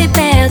je t'ai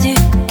perdu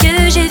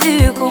que j'ai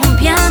vu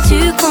combien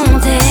tu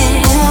comptais.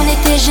 On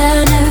était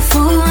jeunes,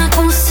 fous,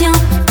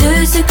 inconscients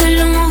de ce que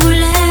l'on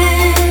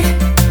voulait.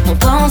 On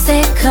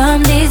pensait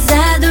comme des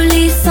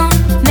adolescents,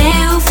 mais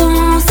au fond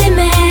on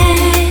s'aimait.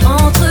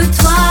 Entre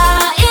toi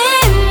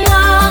et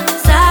moi,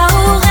 ça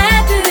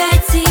aurait pu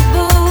être si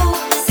beau.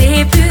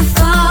 C'est plus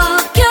fort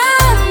que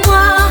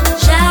moi,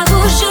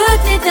 j'avoue je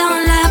t'ai dans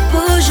la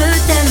peau, je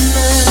t'aime.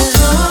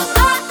 Oh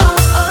oh oh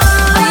oh,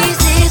 oui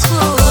c'est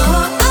trop. Oh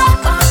oh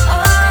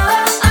oh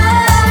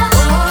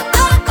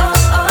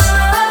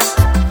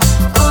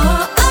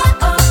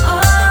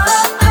oh.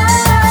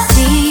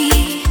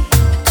 Si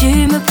tu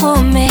me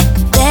promets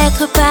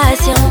d'être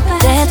patient,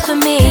 d'être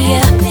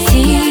meilleur,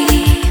 si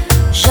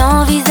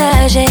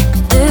j'envisageais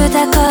de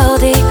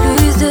t'accorder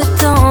plus de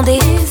temps, des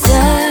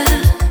heures,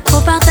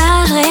 on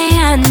partagerait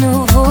à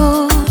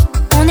nouveau.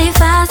 On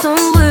efface, on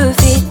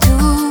refait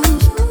tout.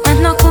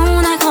 Maintenant qu'on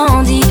a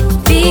grandi,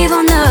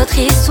 vivons notre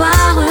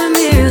histoire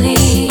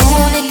mûrie.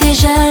 On était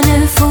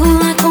jeunes, fous,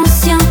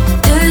 inconscients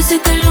de ce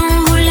que l'on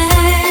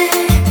voulait.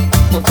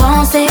 On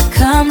pensait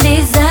comme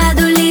des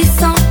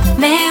adolescents,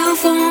 mais au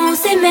fond on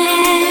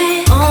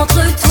s'aimait.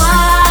 Entre toi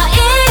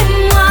et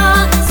moi,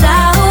 ça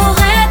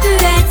aurait pu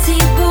être si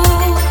beau.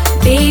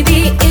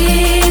 Baby,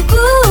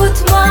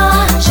 écoute-moi,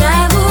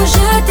 j'avoue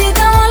je t'ai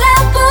dans la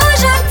peau,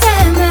 je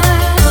t'aime.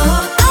 Oh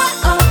oh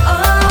oh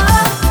oh,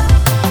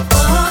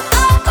 oh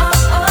oh oh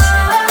oh, oh oh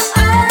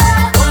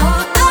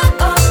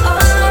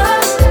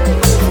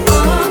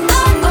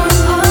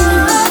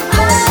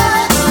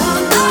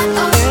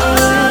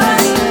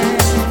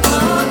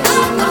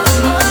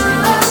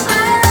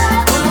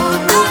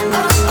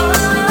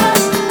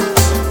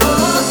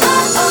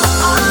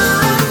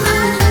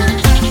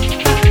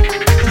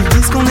Ils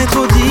disent qu'on est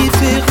trop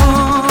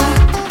différents,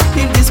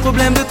 ils disent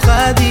problème de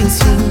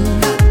tradition,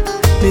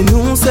 mais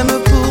nous on s'aime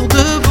pour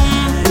de bon.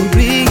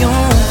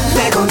 Oublions,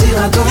 mais quand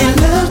dira-t-on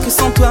leur que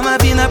sans toi ma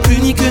vie n'a plus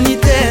ni queue ni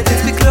tête.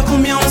 Explique-leur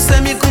combien on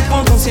s'aime, ils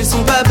comprendront s'ils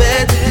sont pas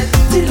bêtes.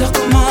 Dis-leur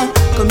comment,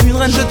 comme une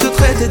reine je te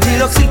traite. Et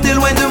dis-leur que s'ils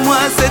t'éloignent de moi,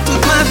 c'est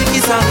toute ma vie qui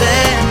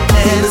s'arrête.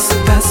 Il ne se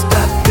passe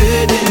pas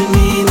plus d'une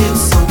minute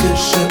sans que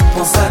je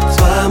pense à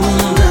toi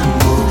mon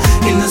amour.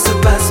 Il ne se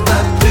passe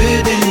pas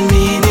plus d'une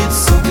minute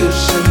sans que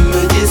je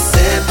me dise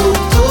c'est pour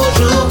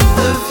toujours.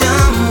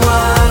 Reviens-moi,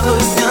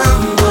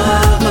 reviens-moi,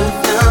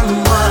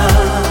 reviens-moi.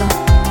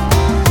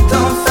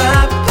 T'en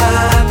vas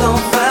pas, t'en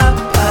vas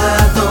pas,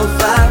 t'en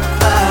vas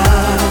pas.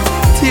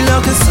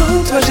 Dis-leur que sans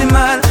toi j'ai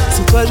mal,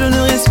 sans toi je ne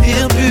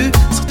respire plus.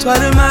 Sans toi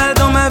le mal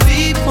dans ma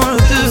vie prend le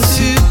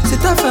dessus.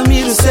 C'est ta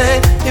famille je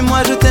sais, et moi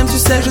je t'aime tu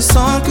sais. Je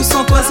sens que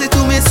sans toi c'est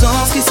tous mes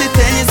sens qui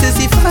s'éteignent. Et c'est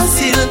si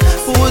facile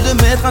pour eux de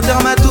mettre un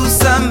terme à tout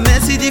ça, mais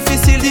c'est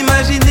difficile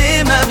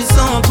d'imaginer ma vie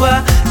sans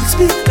toi.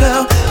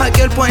 Explique-leur à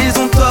quel point ils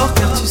ont tort,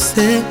 car tu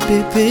sais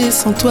bébé,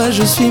 sans toi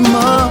je suis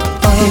mort.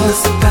 Il ne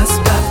se passe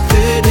pas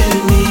plus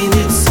d'une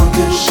minute sans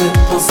que je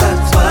pense à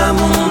toi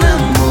mon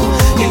amour.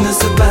 Il ne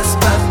se passe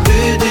pas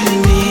plus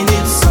d'une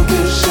minute sans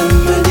que je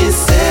me dise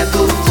c'est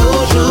pour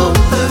toujours.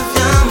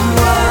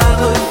 Reviens-moi,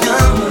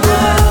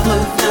 reviens-moi,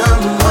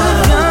 reviens-moi.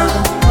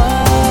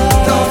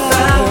 T'en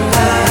vas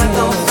pas,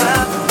 t'en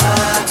vas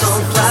pas, t'en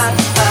vas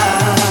pas.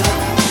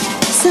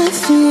 Ça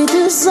fait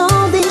 2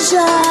 ans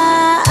déjà.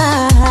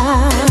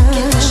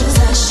 Quelque chose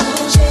a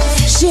changé.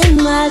 J'ai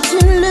mal, tu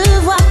ne le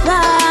vois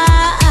pas.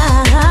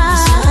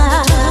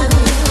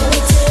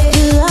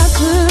 Peu à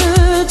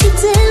peu, tu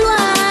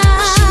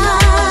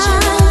t'éloignes.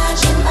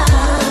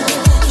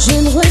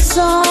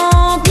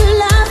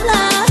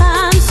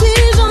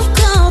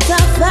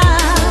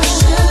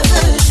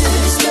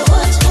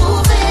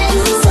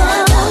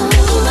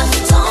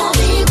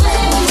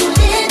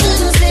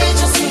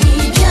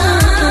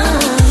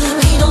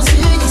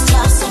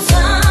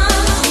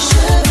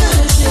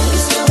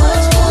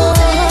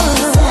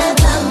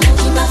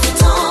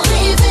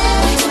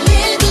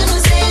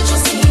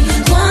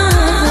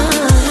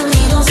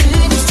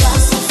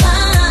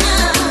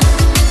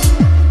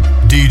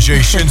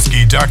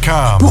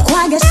 DJShinsky.com.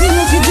 Pourquoi gâcher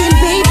notre idylle,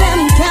 baby?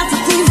 Mon cœur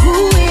t'es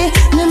dévoué.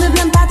 Ne me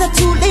blâme pas, t'as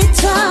tous les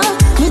torts.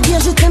 Me dire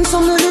je t'aime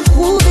sans me le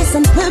prouver, ça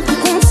ne peut plus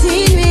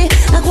continuer.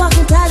 À croire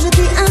qu'on t'a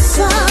jeté un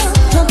sort.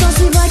 J'entends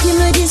ces voix qui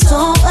me disent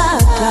s'en va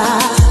pas.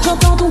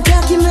 J'entends ton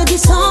cœur qui me dit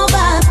s'en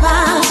va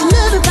pas. Je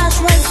ne veux pas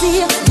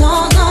choisir,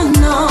 non, non,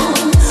 non,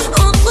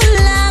 entre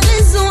la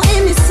raison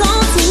et mes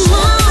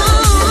sentiments.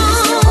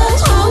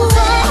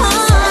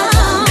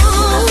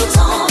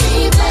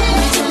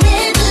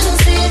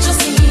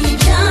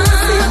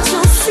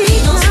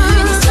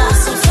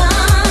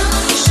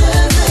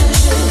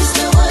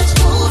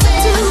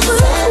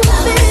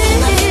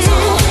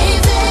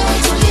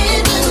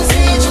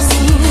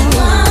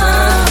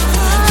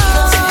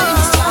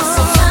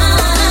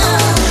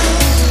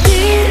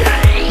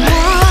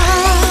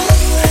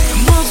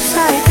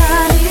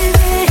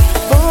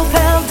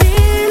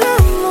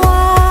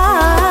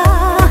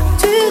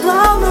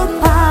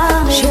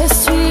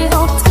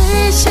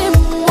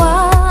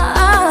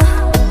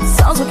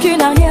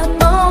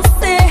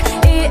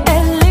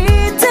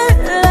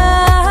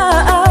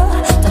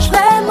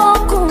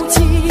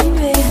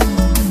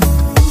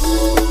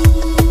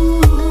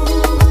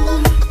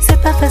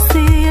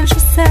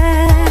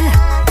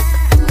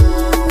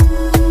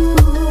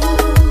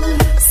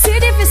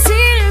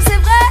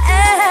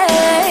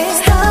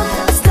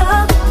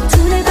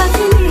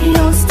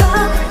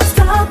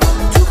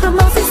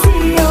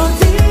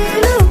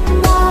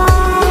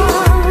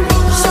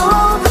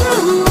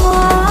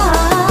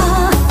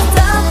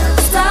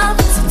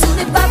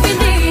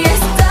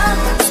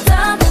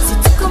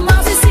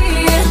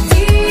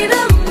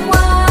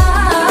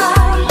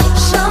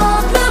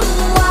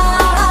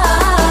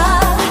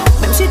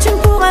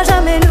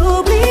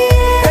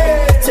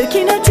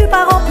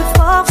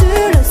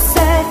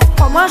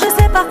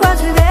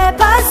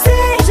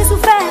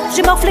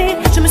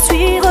 Je me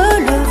suis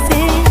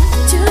relevée.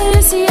 Tu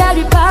réussis à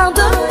lui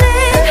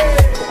pardonner,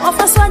 pour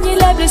enfin soigner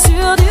les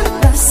blessures du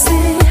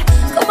passé.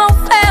 Comment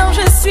faire,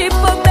 je suis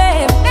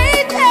paumée.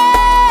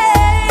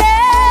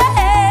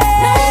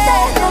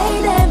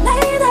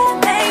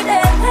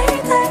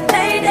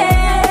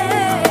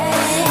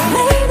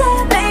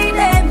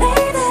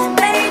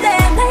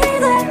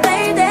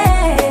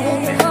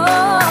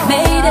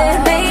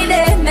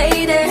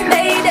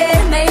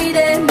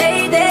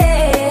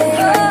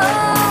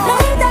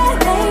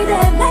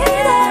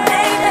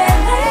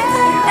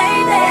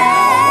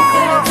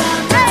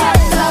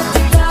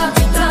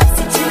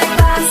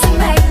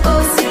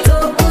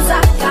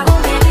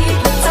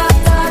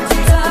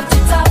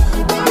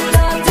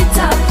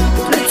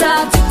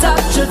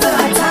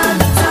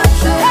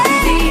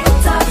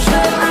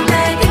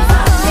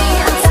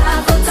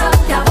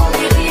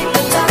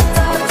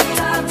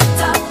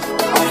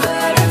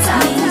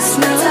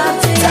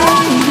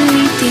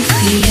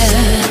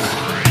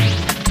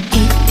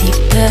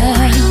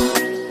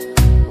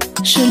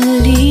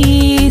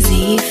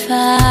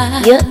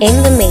 You're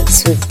in the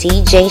mix with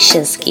DJ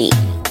Shinsky.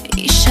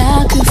 Et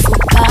chaque faux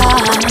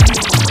pas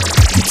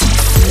que tu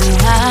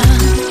feras,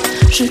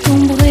 je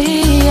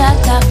tomberai à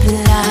ta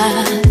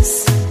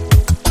place.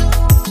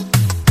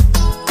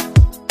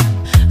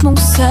 Mon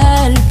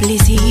seul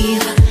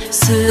plaisir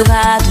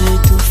sera de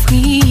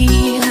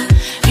t'offrir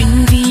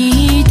une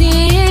vie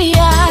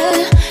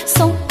idéale,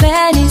 sans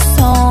peine et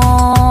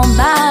sans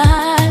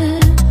mal.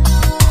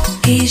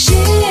 Et j'ai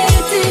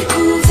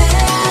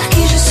découvert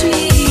qui je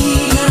suis.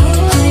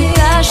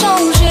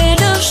 Changé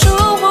le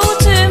jour où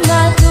tu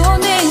m'as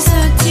donné ce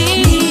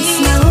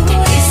titre.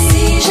 Et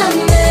si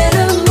jamais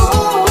le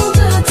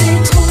monde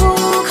t'est trop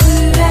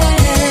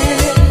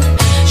cruel,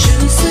 je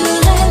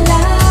serai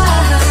là,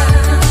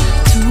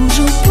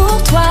 toujours pour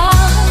toi.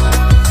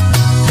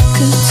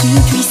 Que tu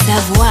puisses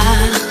avoir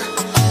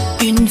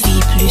une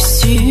vie plus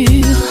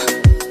sûre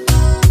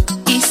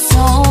et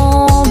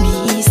sans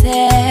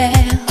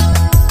misère.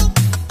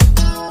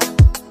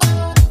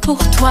 Pour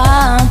toi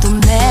un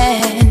domaine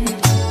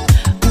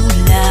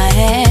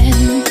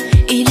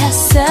et la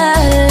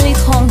seule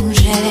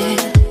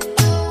étrangère.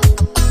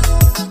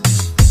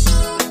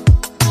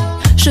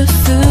 Je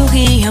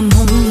ferai un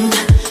monde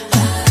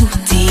où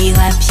tout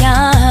ira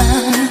bien.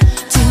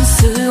 Tu ne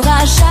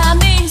seras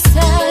jamais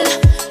seul,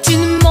 tu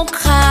ne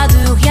manqueras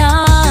de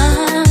rien.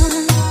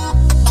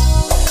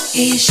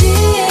 Et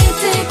j'ai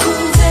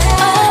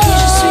découvert qui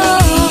je suis.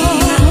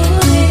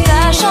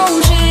 T'as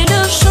changé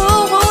le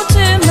jour où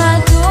tu m'as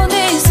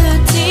donné ce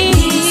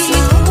titre.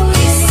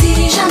 Et si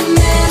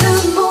jamais le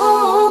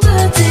monde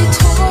t'est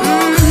trop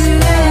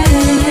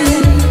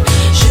cruel,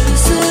 je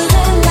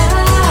serai là,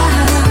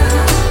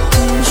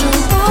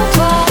 toujours pour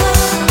toi.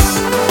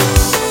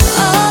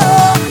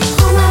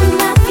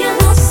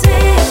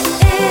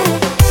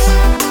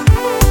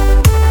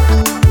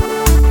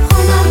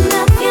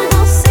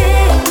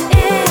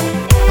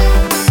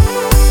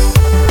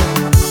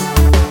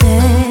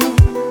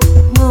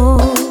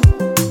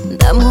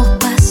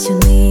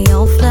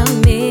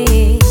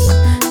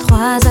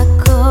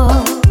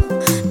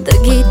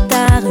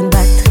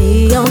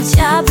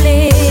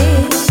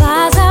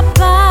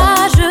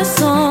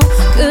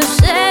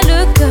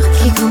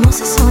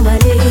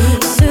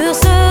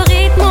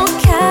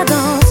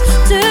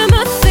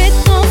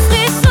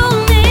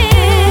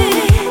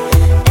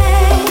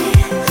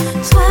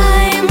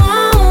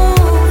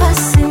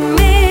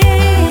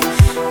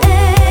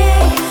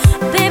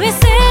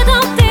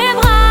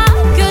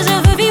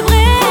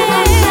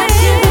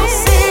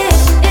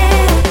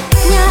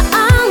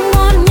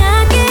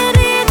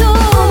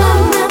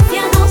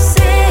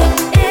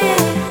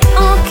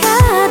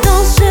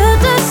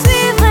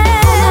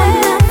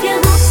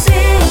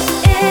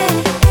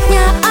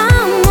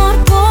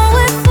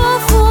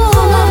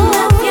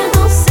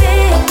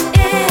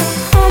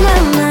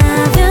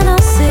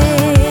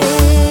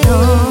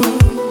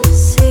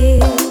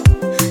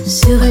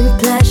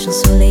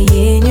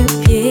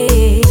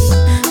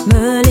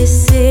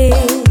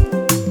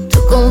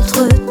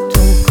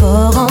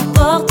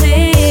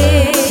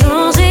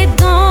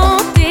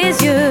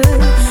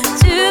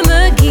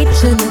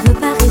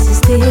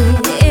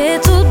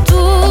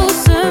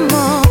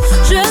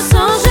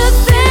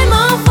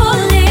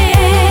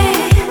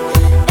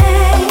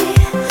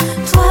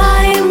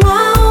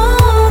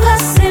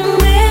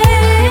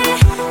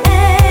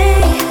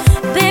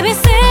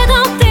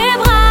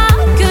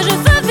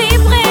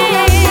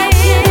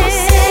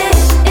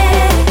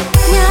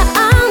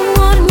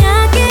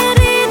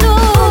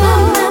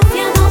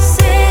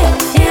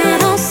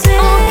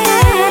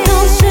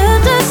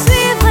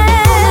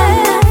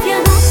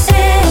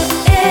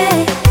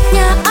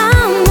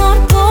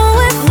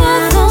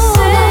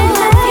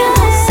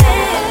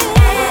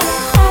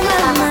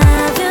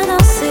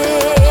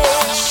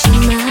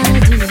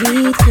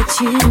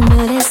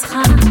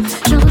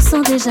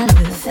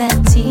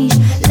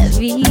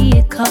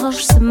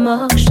 s'accroche, se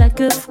moque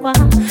chaque fois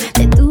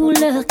des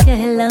douleurs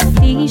qu'elle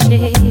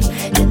infligeait.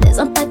 Que des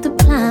impacts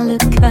plein le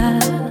cœur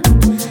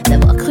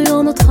d'avoir cru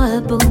en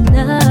notre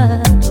bonheur.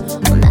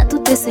 On a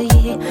tout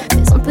essayé,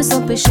 mais on peut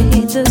s'empêcher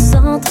de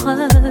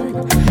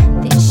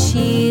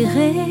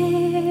s'entre-déchirer.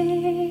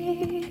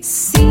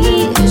 Si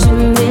je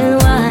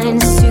m'éloigne,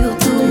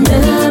 surtout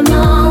ne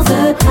m'en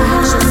veux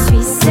pas. Je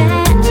suis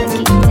celle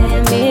qui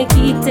t'aime et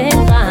qui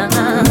t'aimera.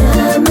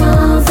 Ne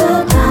m'en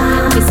veux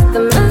pas. Et c'est ta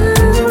main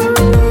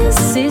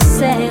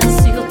nécessaire,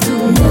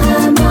 surtout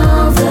ne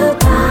m'en veux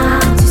pas.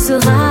 Tu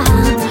seras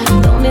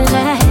dans mes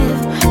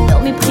rêves,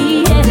 dans mes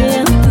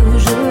prières,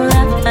 toujours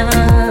là.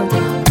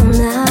 On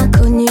a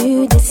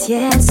connu des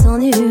ciels sans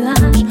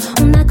nuages,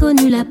 on a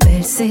connu la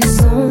belle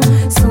saison,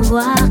 sans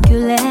voir que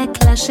les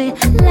clashs et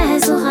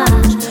les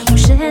orages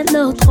touchaient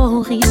notre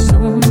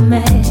horizon.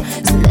 Mais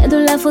ce n'est de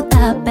la faute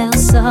à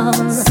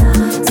personne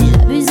si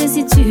j'abuse et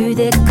si tu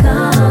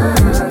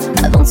déconnes.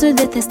 Avant de se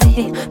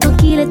détester, tant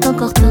qu'il est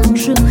encore temps,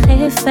 je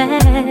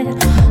préfère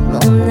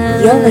mon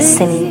âme. You're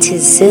listening to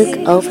Zouk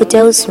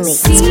Overdose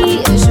Mix. Si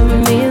je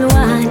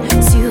m'éloigne,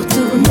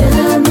 surtout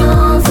ne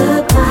m'en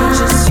veux pas.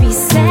 Je suis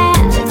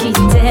celle qui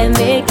t'aime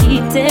et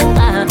qui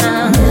t'aimera.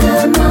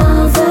 Ne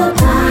m'en veux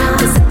pas.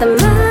 Que c'est ta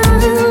main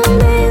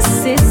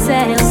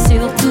nécessaire,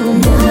 surtout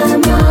ne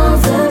m'en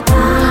veux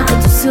pas. Et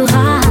tu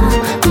seras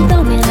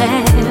dans mes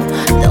rêves,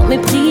 dans mes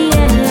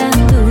prières,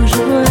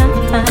 toujours là.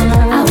 I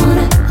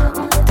wanna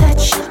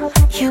touch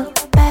you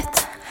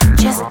better,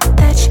 just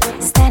touch,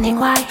 standing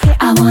right here.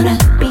 I wanna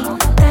be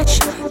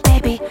touched,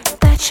 baby,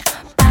 touch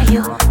by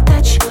you,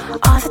 touch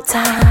all the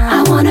time.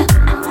 I wanna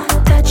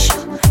touch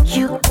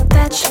you,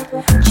 touch,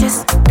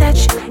 just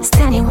touch,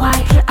 standing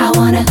right here. I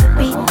wanna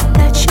be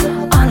touched,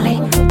 only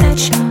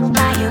touch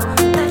by you,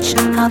 touch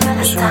all the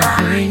time.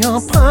 J'aurais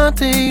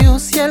emprunté au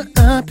ciel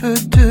un peu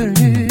de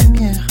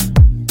lumière.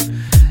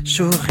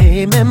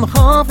 J'aurais même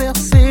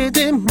renversé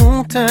des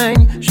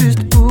montagnes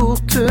juste pour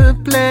te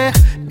plaire.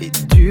 Mais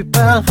du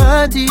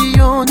paradis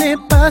on est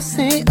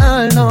passé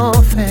à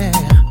l'enfer.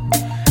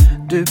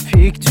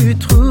 Depuis que tu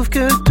trouves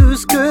que tout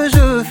ce que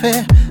je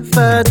fais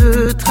va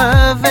de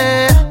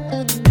travers.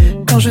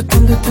 Quand je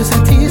tente de te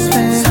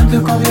satisfaire, ça ne te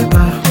convient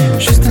pas.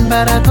 Juste une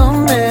balade en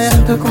mer, ça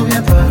ne te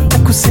convient pas. À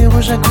coup c'est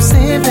rouge, à coup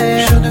c'est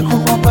vert, je ne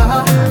comprends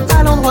pas.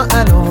 À l'endroit,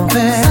 à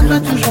l'envers, ça ne va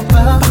toujours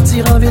pas.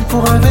 Partir en ville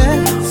pour un verre,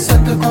 ça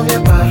ne te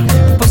convient pas.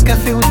 Pause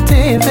café ou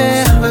thé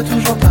vert, ça ne va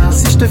toujours pas.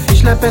 Si je te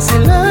fiche la paix, c'est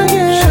la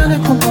guerre, je ne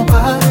comprends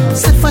pas.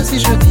 Cette fois-ci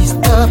je dis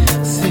stop.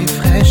 C'est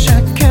vrai,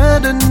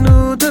 chacun de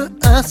nous deux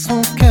a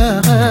son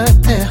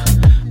caractère.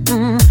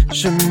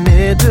 Je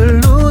mets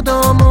de l'eau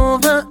dans mon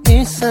vin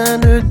et ça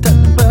ne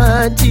date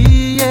pas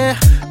d'hier.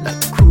 La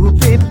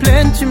coupe est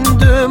pleine, tu me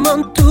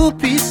demandes tout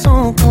puis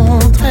son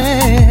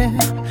contraire.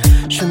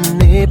 Je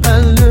n'ai pas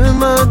le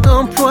mode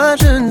d'emploi,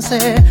 je ne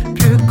sais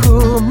plus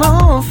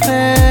comment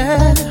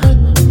faire.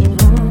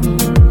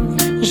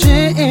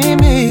 J'ai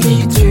aimé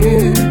qui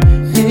tu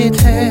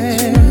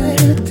étais,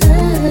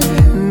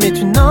 mais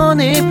tu n'en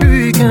es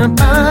plus qu'un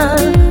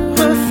pâle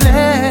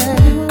reflet.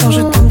 Quand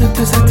je tente de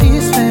te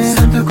satisfaire,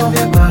 ça ne te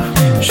convient pas.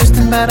 Juste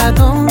une balade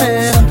en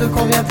mer, ça ne te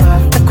convient pas.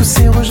 À coup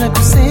c'est rouge, à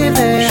coup c'est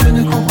vert, je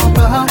ne comprends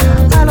pas.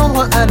 À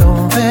l'endroit, à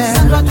l'envers,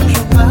 ça ne va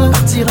toujours pas.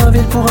 Partir en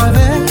ville pour un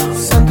verre,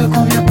 ça ne te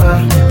convient pas.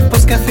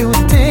 Pause café ou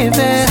thé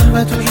vert, ça ne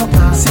va toujours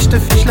pas. Si je te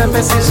fiche la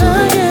paix, c'est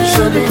la guerre,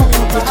 je ne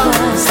comprends pas.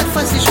 Cette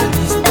fois-si je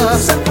dis stop,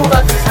 ça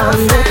pourra faire un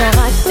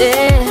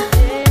caractère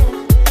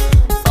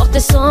forte et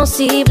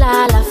sensible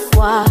à la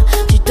fois.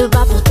 Tu te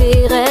bats pour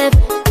tes rêves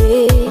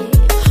et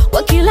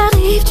quoi qu'il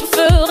arrive, tu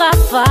feras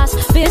face.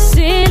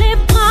 Baisser les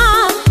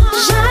bras,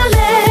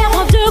 j'allais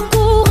prendre de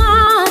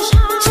courage.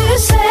 Tu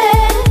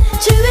sais,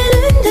 tu es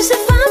l'une de ces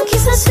femmes qui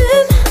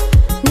s'assument.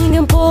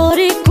 Ninguém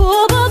pode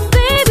couper,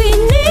 baby,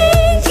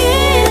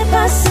 ninguém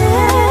passer.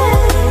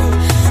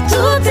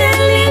 Toutes tes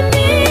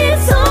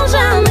limites sans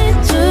jamais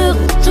te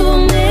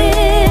retourner.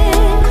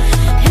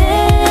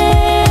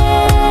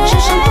 Hey, je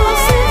chante pour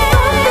ces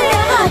femmes de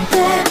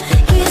caractère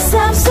qui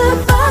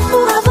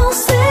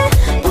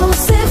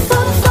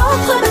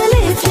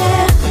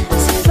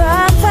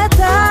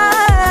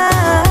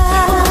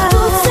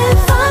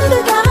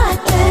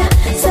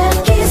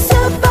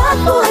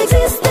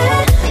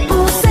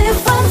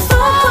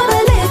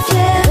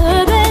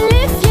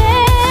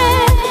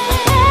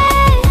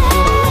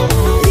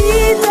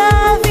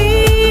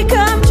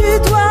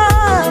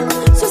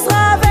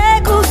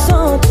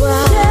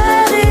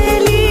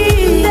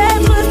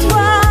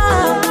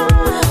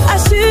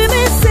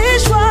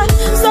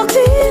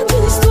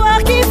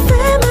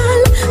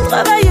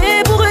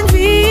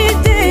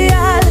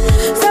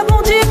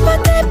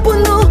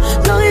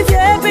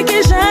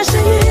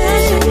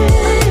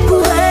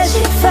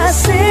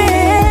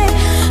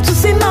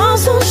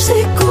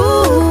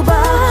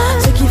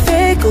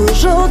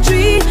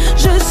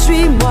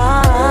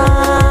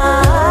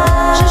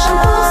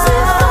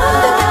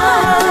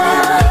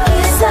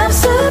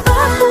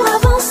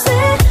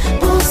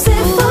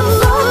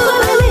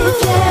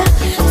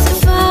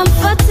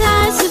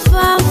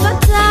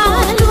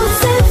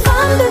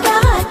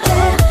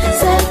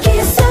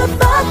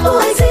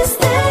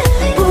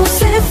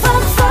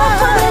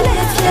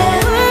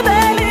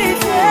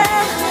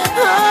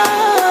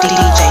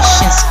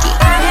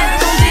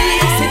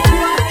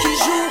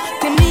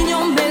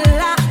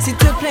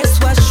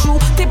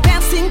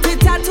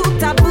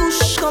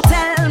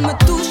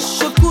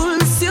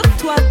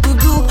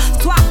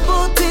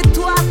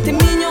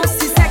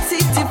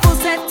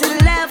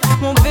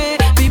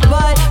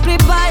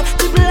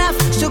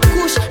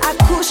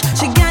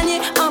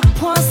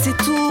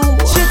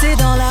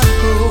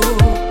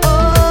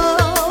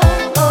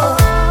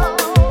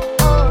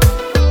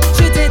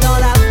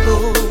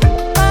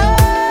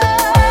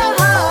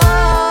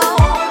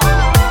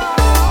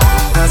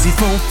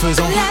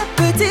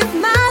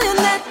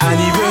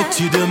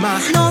tu demain.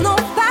 Non, non,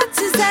 pas de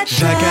Suzette.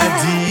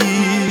 Jacadi,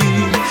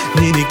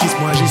 Nini,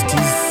 kiss-moi juste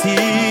ici.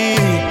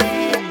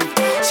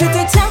 Je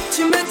te tiens,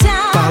 tu me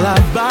tiens. Par la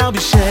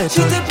barbichette.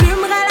 Je te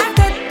plumerai la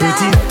tête.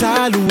 Petite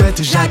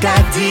alouette,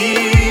 Jacadi.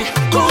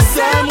 Qu'on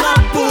s'aimera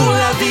pour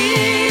la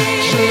vie.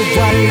 Je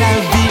vois la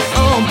vie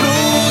en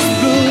blues,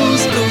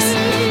 blues, blues.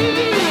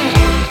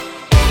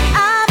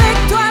 Avec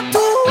toi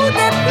tout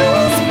est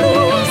blues,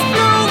 blues,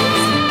 blues.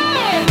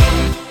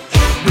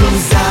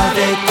 Blues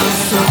avec un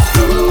son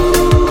blues.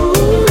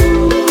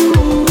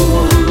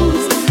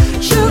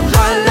 Je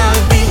vois la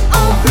vie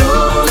en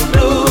blues,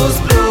 blues,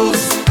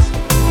 blues.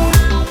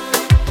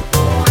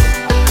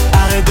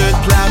 Arrête de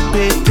te la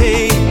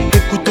péter.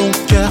 Écoute ton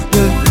cœur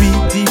que lui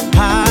dit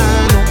pas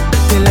non.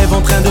 Tes lèvres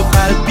en train de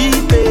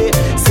palpiter.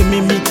 C'est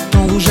Mimi,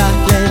 ton rouge à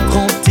lèvres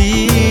en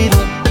tire.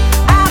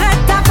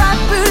 Arrête ta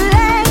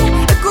papuler.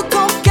 Écoute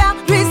ton cœur,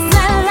 lui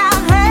c'est la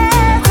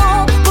raison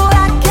pour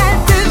laquelle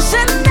tu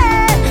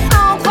gênais.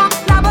 Envoie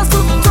là-bas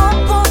sous ton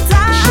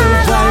portail. Je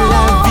vois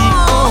la vie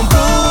en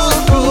blues,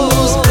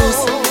 blues,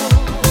 blues.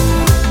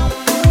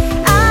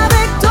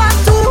 Avec toi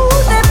tout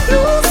est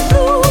blues,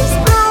 blues,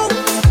 blues.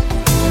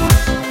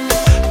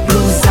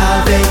 Blues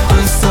avec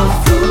un son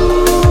blues.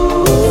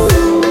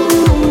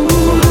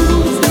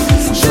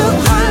 Je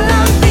vois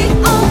la vie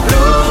en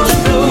blues,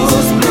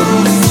 blues,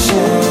 blues.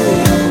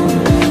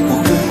 Pour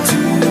que tu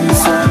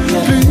sois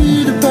bien.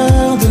 Plus de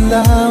peur, de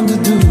larmes, de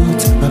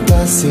doute m'a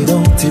placé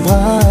dans tes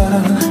bras.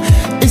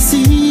 Et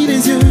si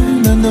les yeux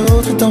d'un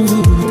autre est en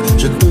route,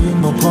 je ne peux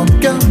m'en prendre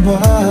qu'à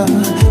moi.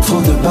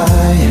 Trop de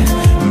bye,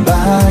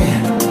 bye.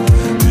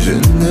 Je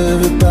ne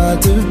veux pas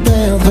te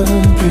perdre.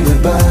 Plus de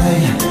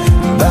bye,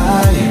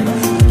 bye.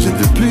 Je ne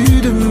veux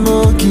plus de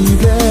mots qui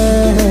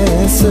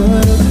blessent.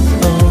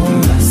 Oh,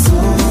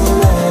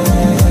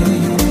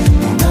 soleil,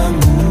 mon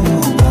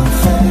amour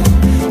parfait.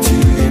 Tu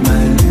es ma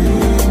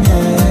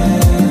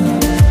lumière,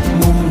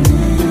 mon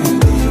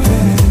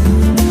univers,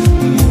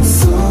 mon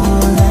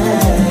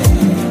soleil.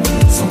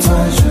 Sans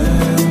toi je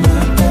me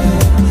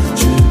perds,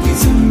 je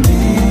brise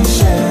mes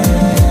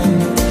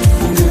chaînes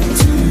pour que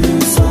tu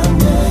sois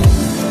mienne.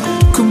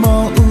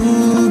 Comment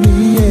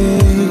oublier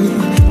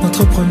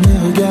notre premier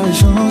regard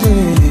échangé?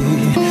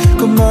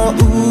 Comment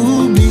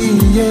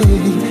oublier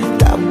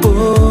ta peau?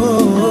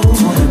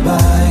 Trop de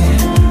bye,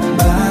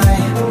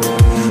 bye.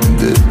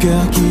 De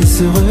cœurs qui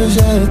se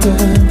rejettent.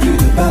 Plus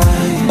de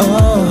bye, oh,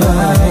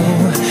 bye.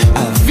 À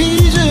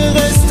vie je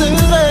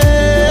resterai.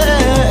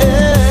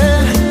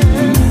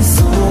 Mon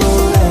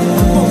soleil,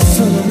 mon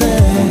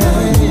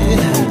soleil.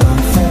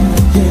 Parfait,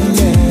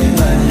 yeah,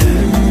 ma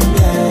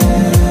lumière,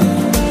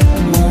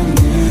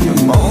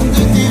 mon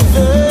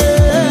univers.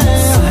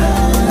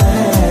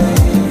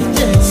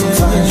 Sans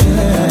toi je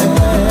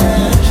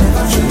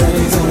la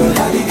désolé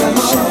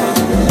radicalement.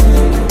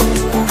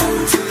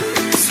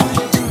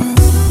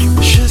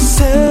 Je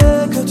sais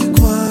que tu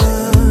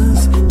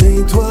croises des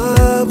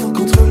doigts pour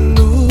contre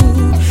nous.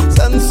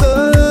 Ça ne se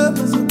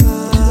passe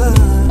pas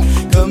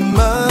comme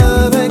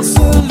avec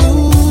ce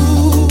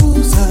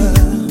loser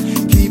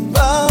qui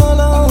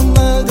parle en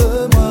mal de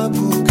moi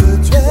pour que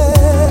tu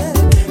aies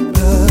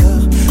peur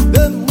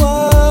de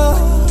moi.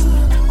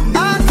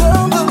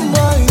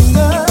 Accorde-moi une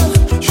heure,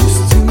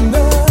 juste une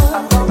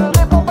heure.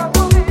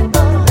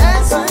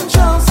 Laisse une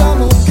chance à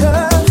mon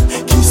cœur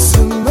qui se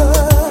meurt.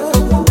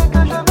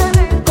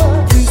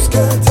 Plus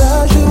que ta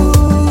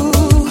joue,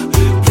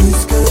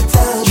 plus que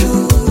ta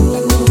joue,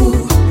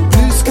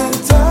 plus que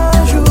ta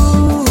joue.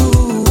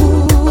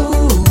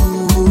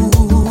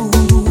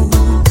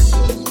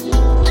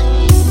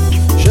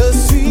 Je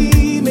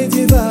suis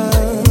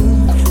médiéval,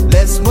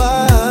 laisse-moi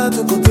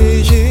te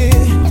protéger.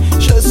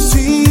 Je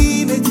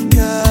suis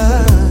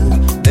médical,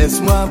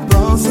 laisse-moi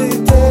penser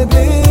tes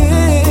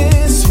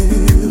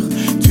blessures.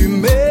 Tu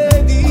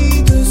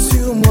médites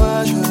sur moi,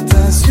 je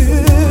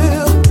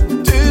t'assure.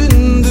 Tu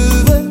ne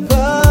devrais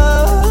pas.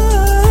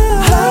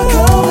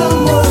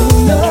 Accorde-moi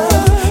une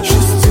heure,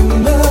 juste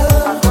une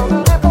heure.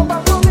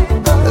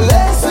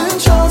 Laisse une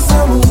chance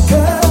à mon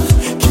cœur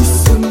qui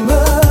se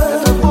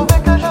meurt.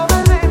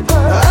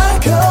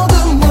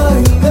 Accorde-moi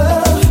une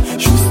heure,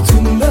 juste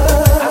une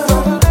heure.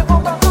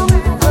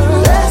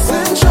 Laisse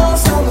une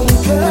chance à mon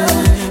cœur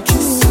qui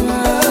se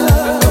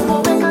meurt.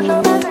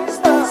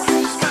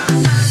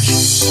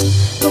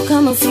 Pour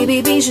commencer,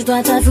 bébé, je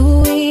dois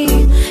t'avouer,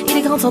 il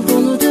est grand temps pour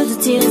nous deux de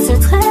tirer ce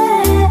trait.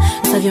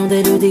 Nous savions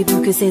dès le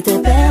début que c'était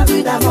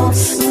perdu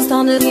d'avance. Nos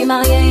histoires ne riment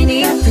à rien, il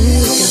n'y a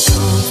plus qu'un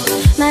sens.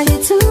 Malgré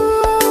tout,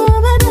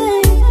 bébé,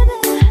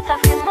 ça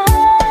fait mal.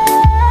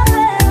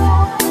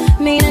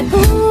 Mais les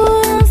pour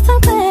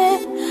stopper,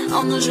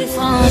 en nous je vais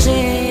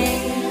changer.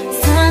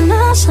 Ça ne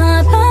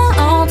marchera pas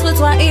entre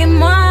toi et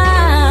moi.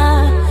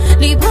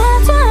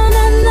 Libre-toi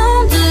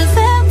maintenant de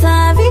faire ta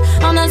vie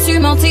en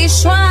assumant tes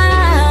choix.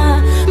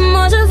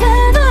 Moi je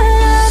vais de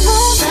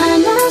l'avant. Ça ne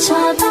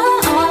marchera pas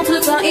entre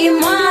toi et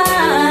moi.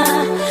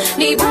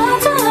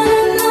 Libre-toi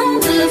maintenant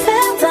de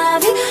faire ta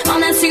vie en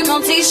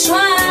assumant tes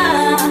choix.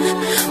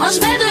 Moi je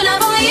vais de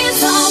l'avant et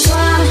sans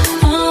toi.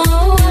 Oh,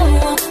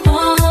 oh, oh,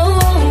 oh,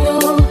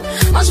 oh.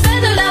 Moi je vais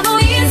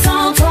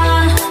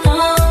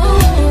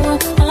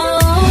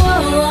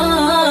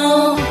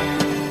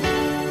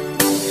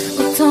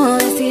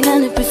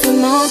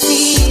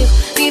mentir.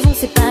 Vivons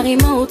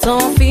séparément, autant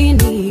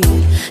finir.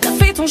 T'as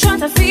fait ton choix,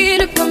 t'as fait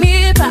le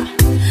premier pas.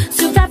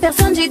 Sur ta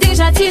personne, j'ai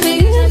déjà tiré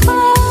une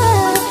croix.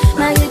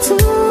 Malgré tout,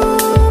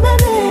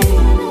 bébé,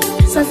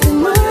 ça c'est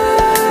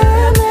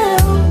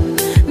moi-même.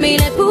 Mais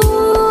les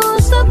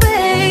pouces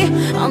stopper,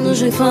 en nous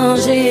j'ai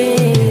forgé.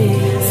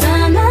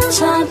 Ça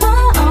marchera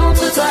pas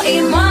entre toi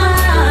et moi.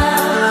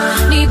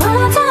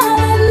 Libre-toi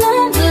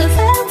maintenant de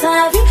faire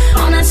ta vie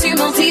en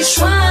assumant tes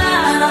choix.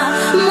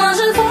 Moi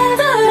je vais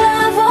de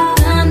l'avant.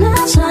 Ça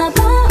marchera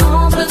pas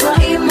entre toi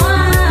et moi.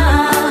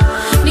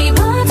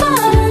 Libre-toi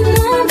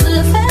maintenant de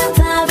faire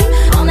ta vie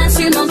en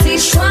assumant tes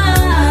choix.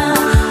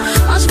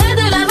 Moi je vais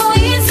de l'avant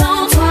et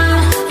sans toi.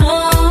 Oh,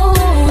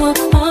 oh,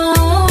 oh,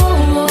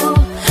 oh.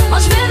 Moi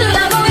je vais de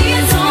l'avant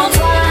et sans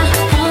toi.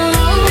 Oh, oh,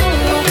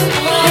 oh.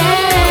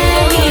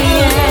 Hey,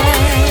 yeah.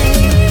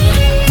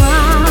 Moi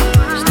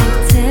je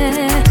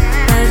n'étais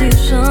pas du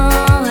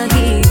genre à y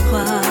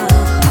croire.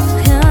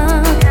 Rien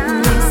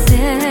ne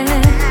sait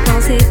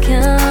penser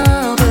qu'un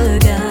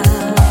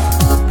regard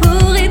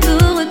pourrait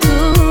tout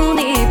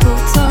retourner.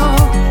 Pourtant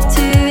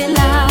tu es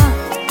là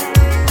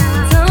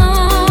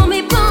dans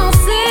mes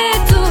pensées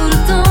tout le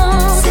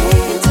temps.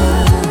 C'est toi.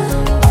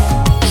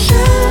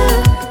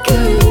 Chaque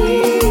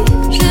nuit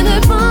je ne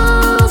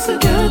pense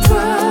que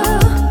toi.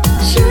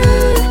 Je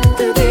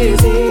te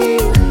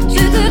désire, je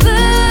te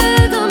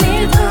veux dans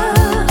mes bras.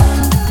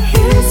 Et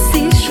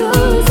si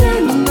j'osais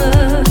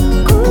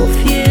me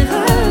confier à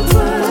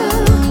toi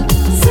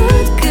ce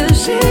que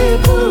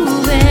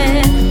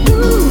j'éprouvais,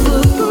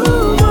 nouveau pour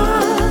moi.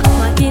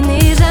 Moi qui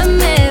n'ai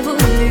jamais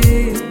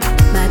voulu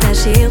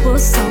m'attacher aux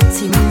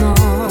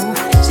sentiments,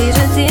 j'ai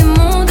jeté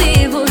mon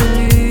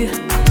dévolu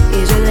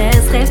et je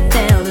laisserai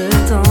faire le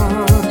temps.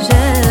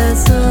 Je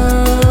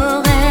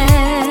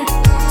saurais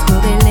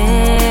trouver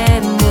les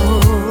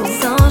mots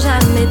sans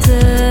jamais te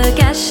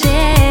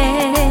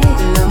cacher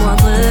le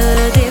moindre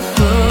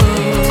défaut.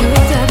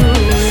 Tout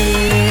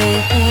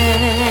avouer,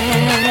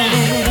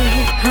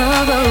 oh,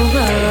 oh, oh,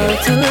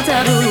 tout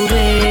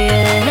avouer.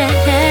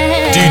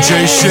 DJ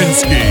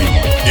Shinsky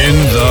in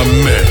the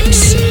mix.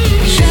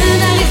 Je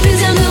n'arrive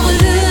plus à me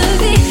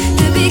relever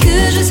depuis que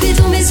je suis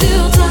tombée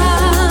sur toi.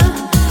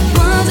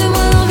 Loin de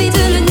moi l'envie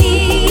de le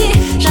nier.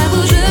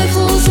 J'avoue, je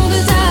fonds au son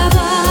de ta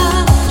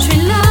voix. Je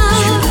suis là,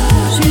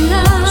 je suis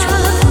là, je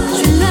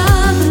suis là,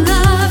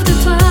 love de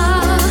toi.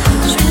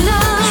 Je suis là,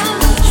 je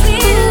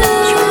suis là.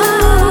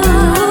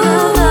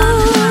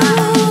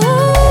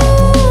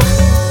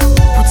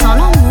 Pourtant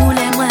l'amour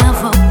aimerait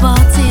avoir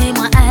porté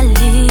moi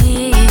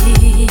aller.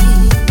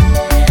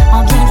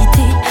 En bien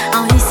guider,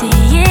 en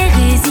essayer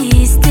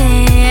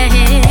résister.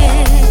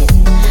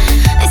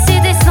 Et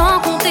c'était sans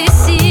compter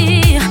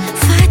sur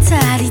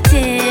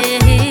fatalité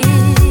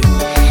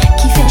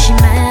qui fait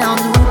chimère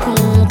nous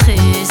contrer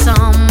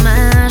sans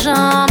main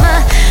jambe.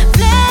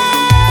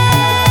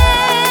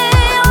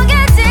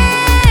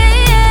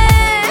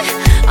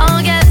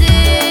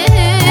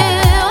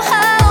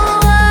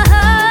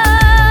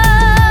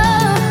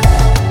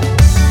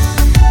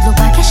 L'eau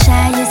pas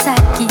cachaille, ça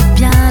qui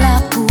bien là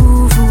pour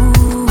vous.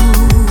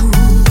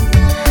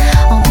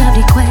 On pleure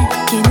des couettes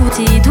qui nous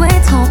t'y doit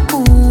être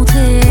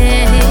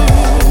rencontrés.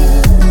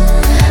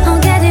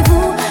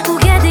 Regardez-vous,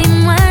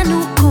 regardez-moi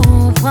nous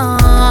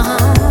comprendre.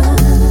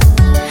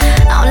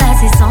 Alors là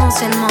c'est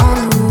essentiellement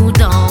nous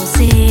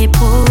danser,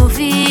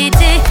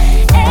 profiter.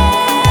 Et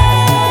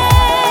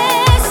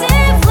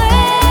c'est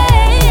vrai,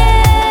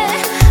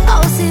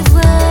 oh c'est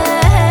vrai,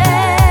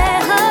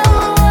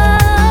 oh,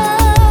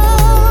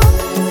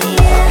 oh,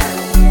 yeah.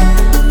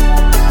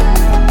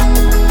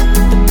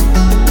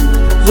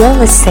 You're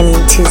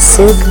listening to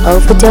Zouk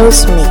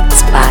Overdose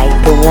Mix by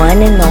the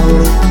one and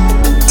only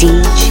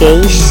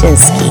DJ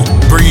Shinsky.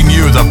 Bringing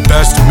you the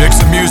best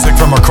mix of music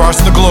from across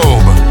the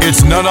globe.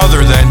 It's none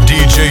other than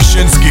DJ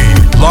Shinsky,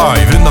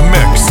 live in the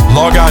mix.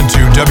 Log on to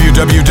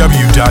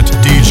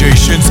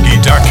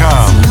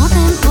www.djshinsky.com.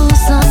 L'antenne pour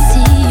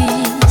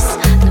 106,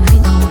 nous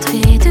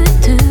rencontrer de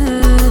deux.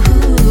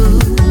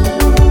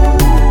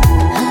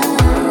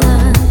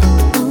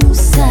 Vous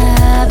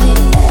savez,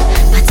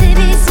 pas tes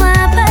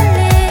besoins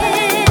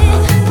parler,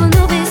 pour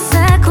nous baisser à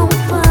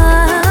comprendre.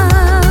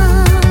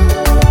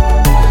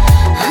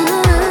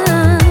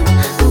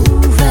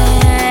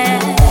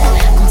 Ouvert,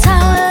 quand ça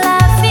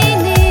l'a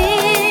fini,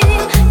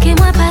 que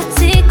moi pas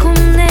t'y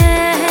connaître.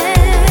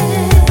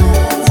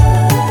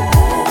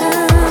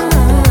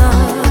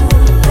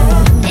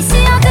 Et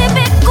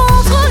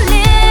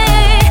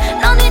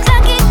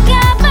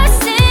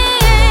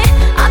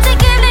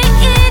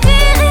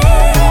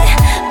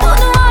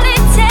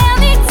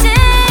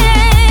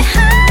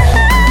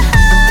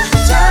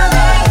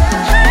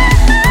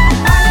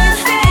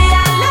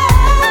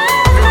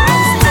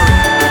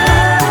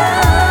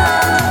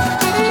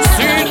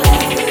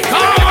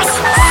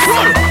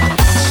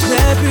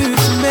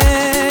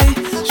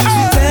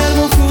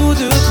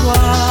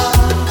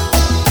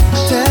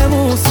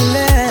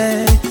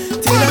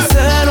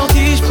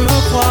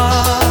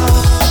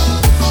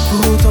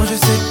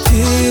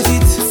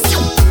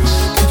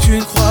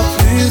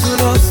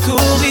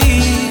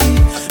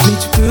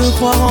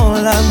croire en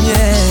la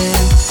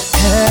mienne.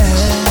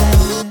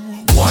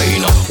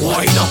 Wine,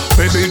 wine,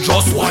 baby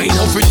just wine.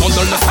 On fait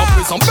tendre la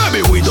surprise,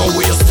 baby we don't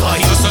waste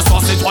time. Ce soir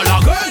c'est toi la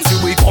reine, si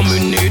oui comme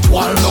une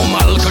étoile.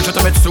 Normal que je te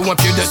mette sur un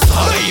piédestal.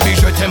 Baby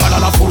je t'aime à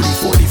la folie,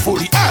 folie,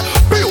 folie.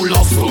 Be your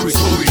love story,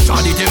 story.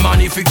 Shawty t'es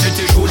magnifique,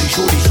 t'es jolie,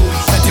 jolie,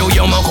 jolie.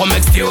 Intérieurement comme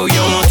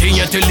extérieurement, t'es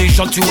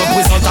intelligente, tu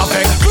représentes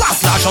avec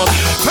classe la chante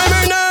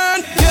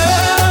féminine.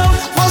 Girl,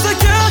 prends ce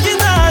cœur qui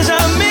n'a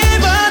jamais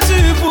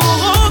battu pour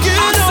aucune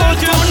autre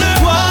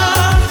toi.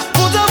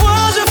 Pour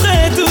t'avoir je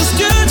ferai tout ce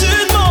que tu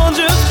demandes,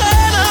 je ferai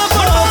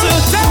n'importe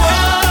quoi.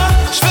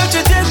 Je veux que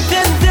tu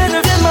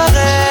deviennes ma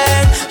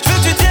reine. Je veux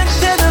que tu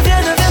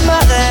deviennes ma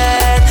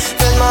reine.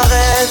 Devienne ma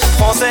reine,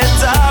 prends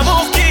cet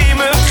amour qui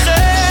me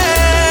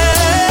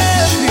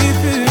crée. Je suis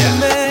plus le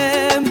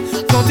même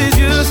quand tes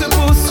yeux se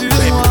posent sur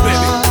moi.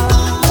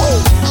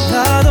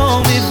 Là dans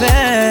mes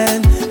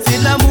veines, c'est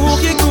de l'amour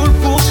qui coule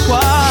pour toi.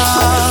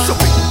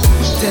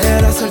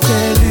 T'es la seule,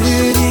 t'es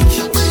l'unique.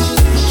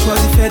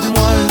 Choisis, fais de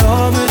moi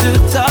l'homme de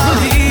ta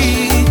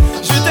vie.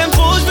 Je t'aime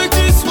trop, je veux que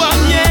tu sois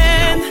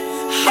mienne.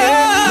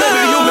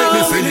 Baby, you make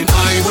me feeling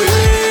highway.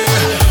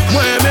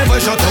 Moi, mais vrai,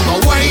 j'entends ma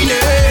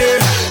whiner.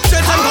 Je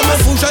t'aime comme un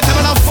fou, je t'aime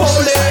à la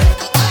folie.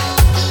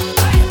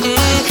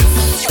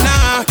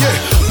 Nah, yeah.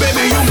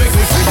 Baby, you make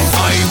me feeling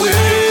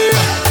highway.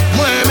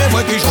 Moi, mais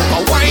vrai, que j'entends ma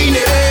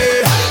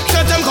whiner. Je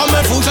t'aime comme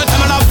un fou, je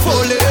t'aime à la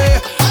folie.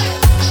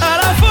 À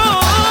la folie.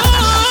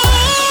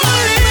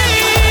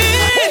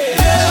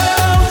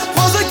 Girl,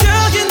 prends ce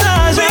cœur qui n'a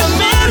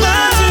jamais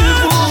battu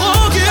pour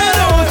aucune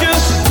autre que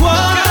toi.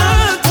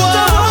 Pour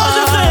t'avoir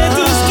je ferai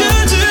tout ce que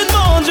tu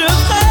demandes, je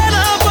ferai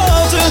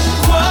n'importe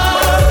quoi.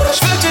 Je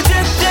veux que tu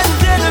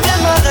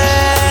deviennes ma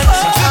reine. Je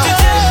veux que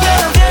tu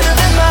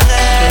deviennes ma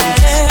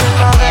reine.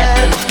 Ma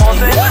reine, prends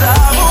cet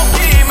amour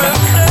qui me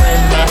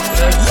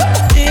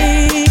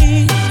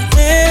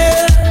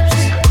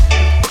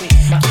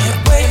Can't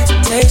wait to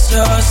taste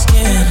your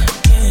skin,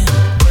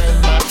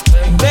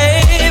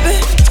 baby.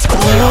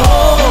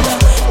 Gold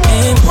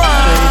and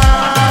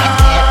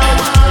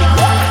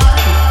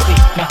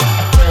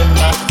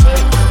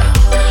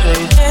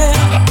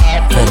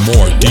For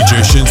more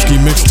DJ Shinsky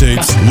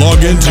mixtapes,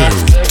 log into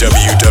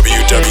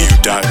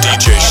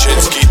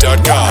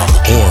www.djshinsky.com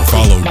or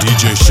follow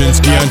DJ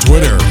Shinsky on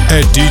Twitter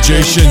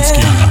 @DJ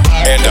Shinsky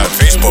and on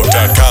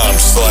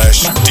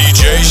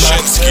Facebook.com/DJ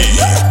Shinsky.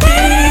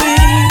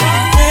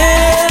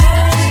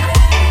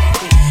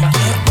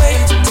 Can't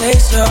wait to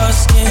taste your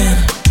skin,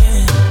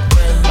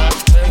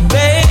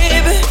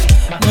 baby.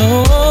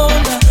 No,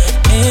 not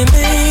in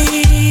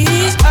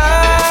these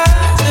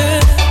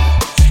eyes.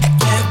 I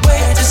can't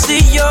wait to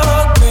see your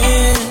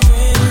grin.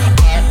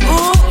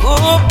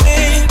 Ooh,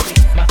 baby,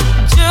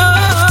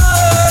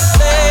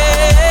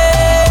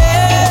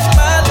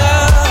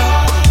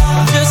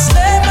 just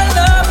let my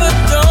love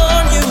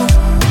adorn you,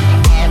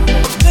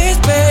 please,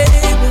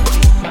 baby.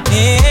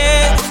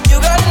 Yeah, you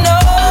gotta know,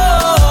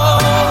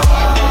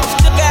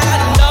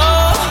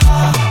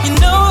 you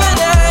know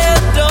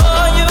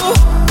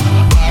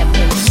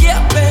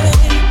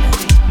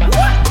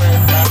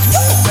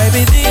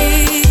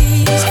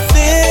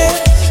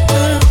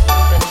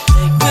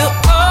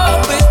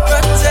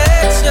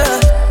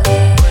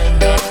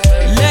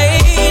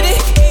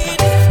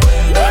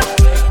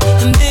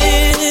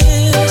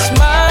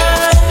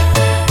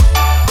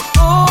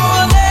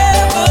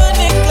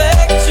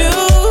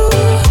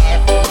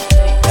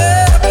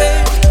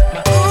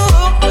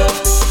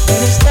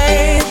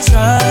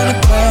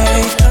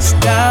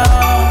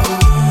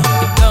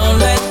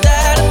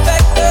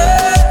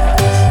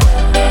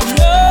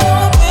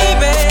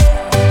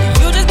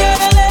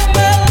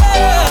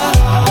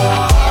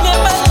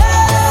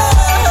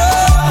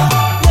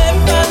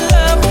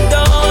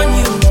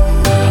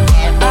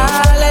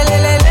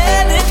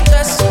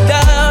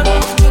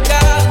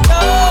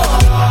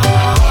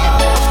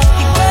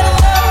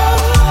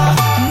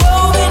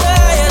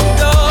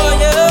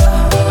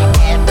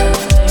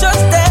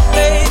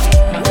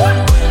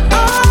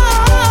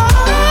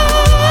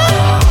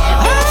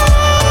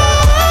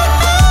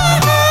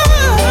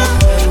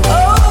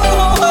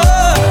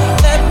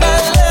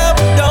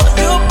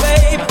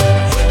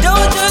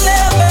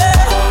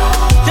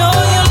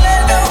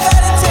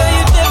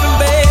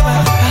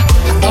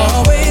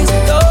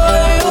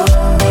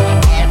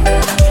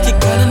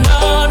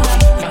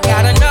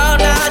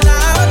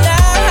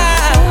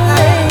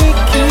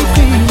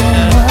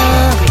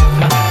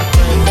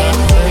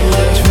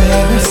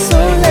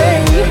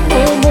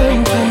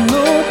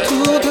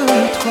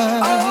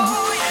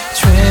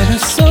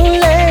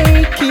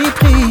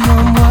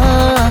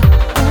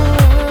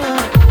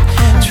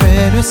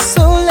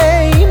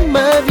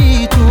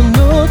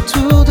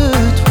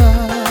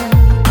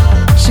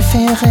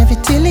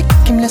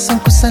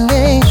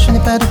Je n'ai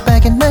pas de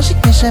baguette magique,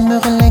 mais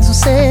j'aimerais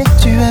l'exaucer.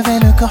 Tu avais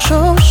le corps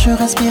chaud, je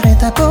respirais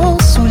ta peau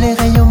sous les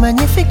rayons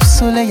magnifiques du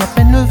soleil à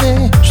peine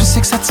levé. Je sais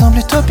que ça te semble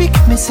utopique,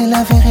 mais c'est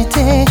la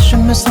vérité. Je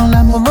me sens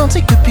l'âme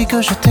romantique depuis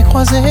que je t'ai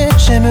croisé.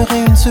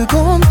 J'aimerais une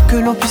seconde que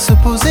l'on puisse se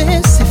poser,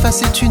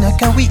 s'effacer, tu n'as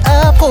qu'un oui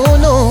à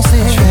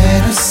prononcer. Tu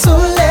es le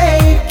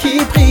soleil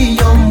qui brille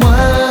en moi.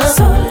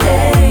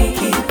 Soleil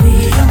qui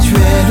brille en moi. Tu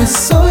es le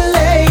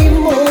soleil,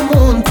 mon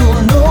monde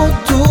tourne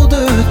autour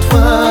de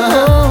toi.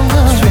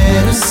 Tu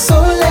es le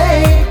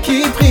soleil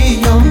qui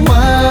brille en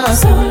moi.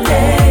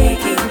 Soleil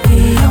qui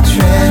brille en moi. Tu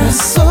es le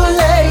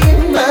soleil,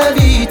 ma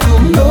vie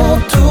tourne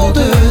autour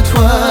de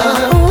toi.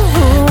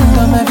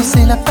 Dans ma vie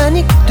c'est la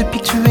panique,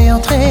 depuis que tu es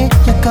entré.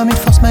 Y'a comme une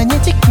force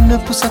magnétique qui me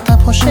pousse à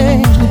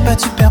t'approcher. Je n'ai pas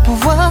de super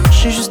pouvoir,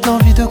 j'ai juste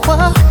envie de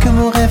croire que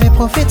mon rêve est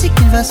prophétique,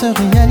 il va se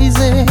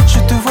réaliser. Je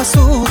te vois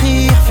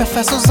sourire, faire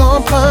face aux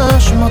emprunts.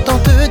 Je m'entends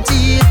te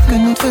dire que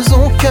nous ne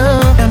faisons qu'un.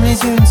 Ferme les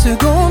yeux une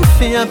seconde,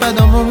 fais un pas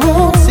dans mon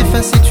monde.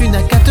 S'effacer, tu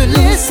n'as qu'à te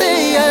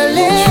laisser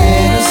aller. Tu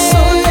es le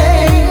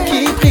soleil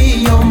qui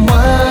brille en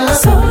moi.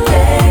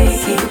 Soleil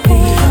qui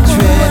brille en moi. Tu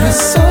es le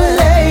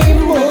soleil,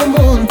 mon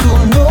monde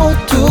tourne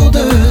autour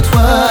de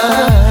toi.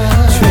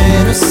 Tu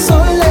es le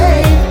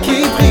soleil qui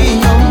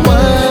brille en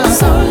moi.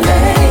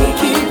 Soleil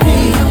qui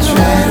brille en moi. Tu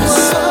es le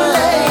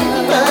soleil,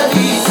 ma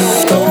vie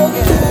tourne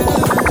autour.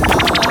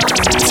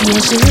 Si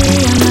j'ai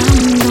un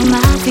homme dans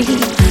ma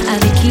vie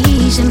avec qui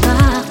j'aime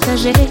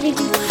partager,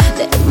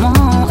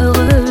 tellement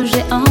heureux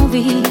j'ai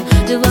envie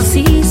de voir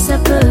si ça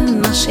peut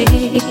marcher.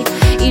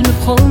 Il me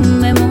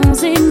promet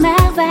monts et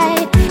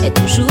merveilles et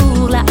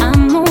toujours là à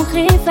mon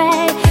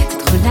réveil.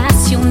 Cette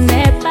relation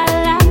n'est pas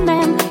la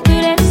même que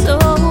les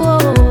autres.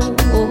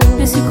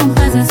 Ne succombe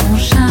pas à son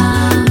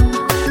charme,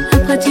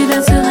 après tu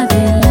verseras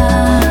des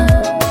larmes.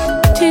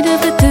 Tu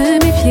devrais te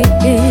méfier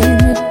et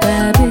ne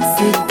pas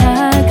baisser ta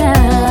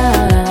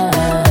garde.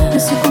 Ne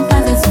succombe pas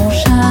à son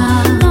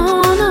charme,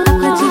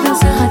 après tu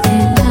verseras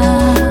des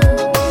larmes.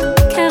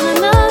 Car un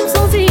homme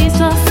sans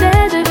histoire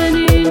c'est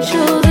devenu une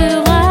chose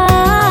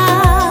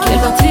rare. Quelle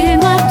partie de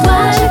moi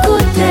dois-je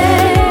écouter?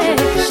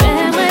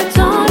 J'aimerais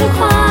tant le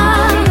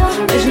croire,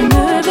 mais je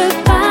ne veux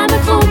pas me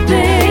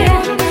tromper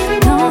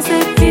dans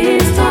cette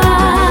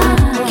histoire.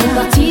 Quelle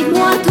partie de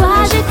moi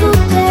dois-je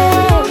écouter?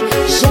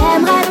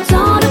 J'aimerais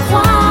tant le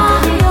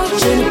croire,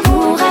 je ne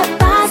pourrais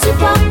pas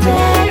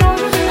supporter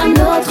un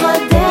autre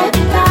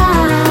départ.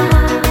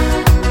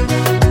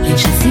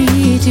 Lynnsha, si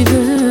tu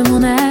veux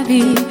mon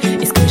avis,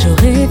 est-ce que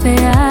j'aurais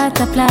fait à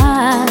ta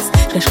place?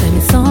 Je cacherais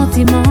mes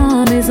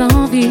sentiments, mes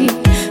envies,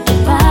 pour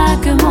pas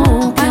que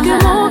mon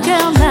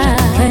cœur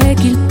m'arrête.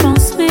 Qu'il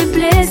pense mes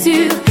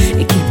blessures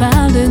et qu'il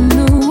parle de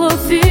nous au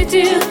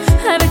futur.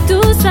 Avec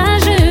tout ça,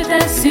 je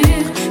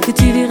t'assure que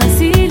tu verras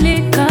s'il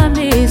est comme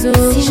les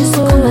autres. Si je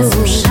succombe à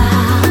son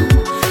charme,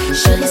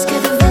 je risque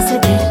de verser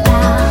des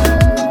larmes.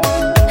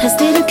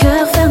 Rester le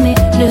cœur fermé,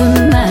 le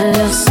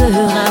malheur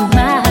sera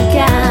ma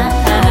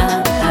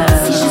garde.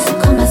 Si je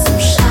succombe à son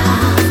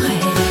charme,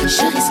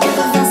 je risque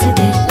de verser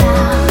des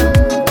larmes.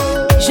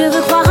 Je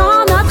veux croire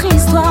en notre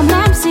histoire,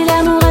 même si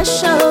l'amour est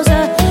chose.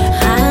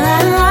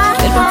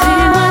 Quelle partie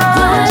de moi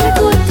dois-je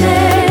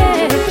écouter?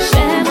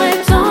 J'aimerais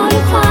tant le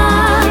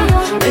croire,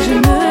 mais je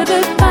ne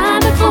veux pas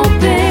me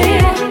tromper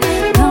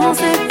dans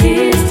cette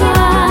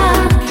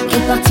histoire.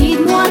 Quelle partie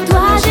de moi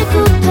dois-je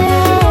écouter?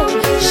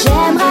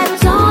 J'aimerais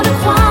tant le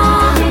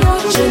croire,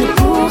 je ne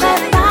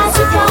pourrais pas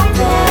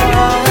supporter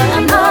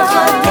un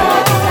autre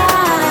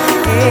départ.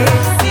 Et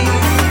si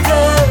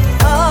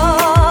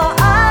dehors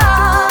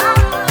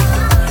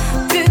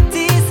tu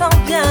t'y sens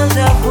bien,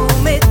 j'avoue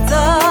mes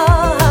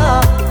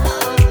torts.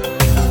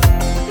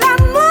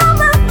 L'amour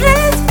m'a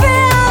crispé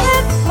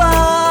avec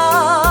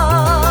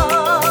fort.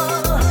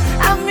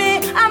 Ami,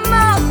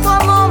 amène-toi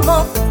mon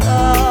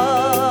mentor.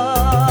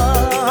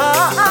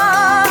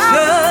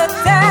 Je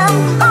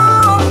t'aime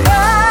encore.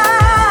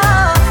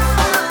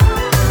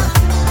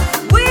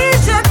 Oui,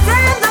 je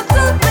t'aime de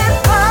toutes mes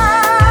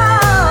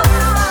forces.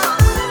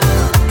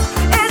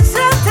 Et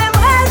je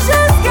t'aimerai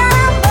jusqu'à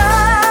la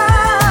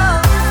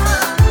mort.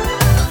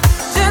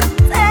 Je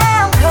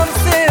t'aime comme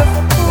c'est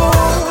fou.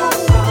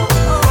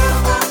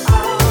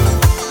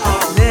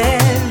 Les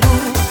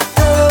loups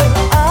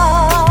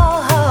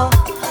dehors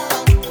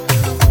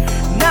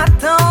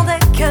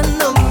n'attendaient que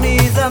nos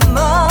mises à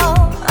mort.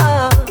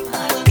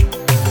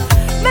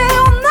 Mais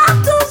on a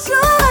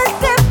toujours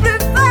été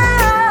plus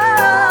fort.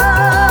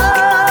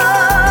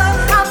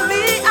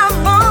 Ami,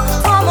 amant,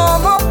 mon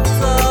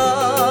mentor.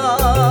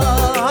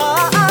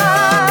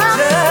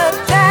 Je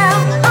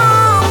t'aime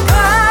encore.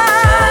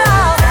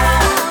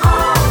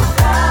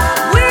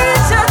 Oui,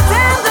 je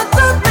t'aime de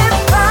toutes mes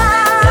forces.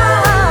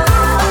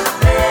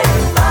 Et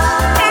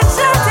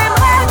je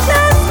t'aimerai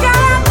jusqu'à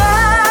la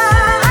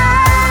mort.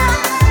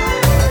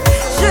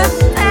 Je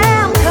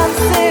t'aime comme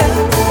c'est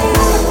fou.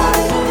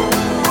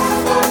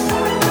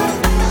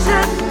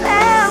 Je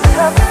t'aime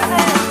comme c'est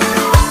fou.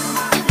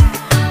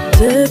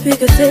 Depuis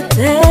que c'est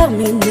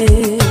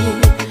terminé,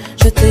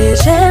 je t'ai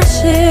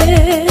cherché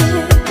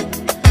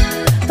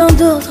dans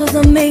d'autres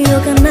hommes mais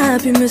aucun n'a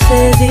pu me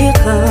saisir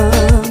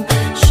comme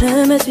je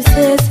me suis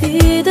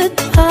saisie de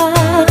toi.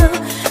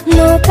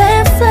 Nos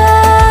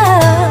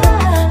personnes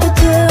ne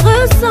te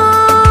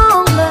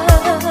ressemblent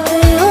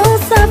et on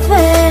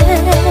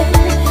savait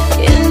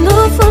qu'il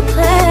nous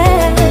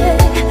faudrait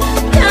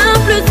bien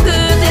plus que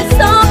des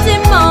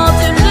sentiments,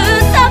 tu le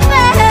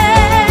savais.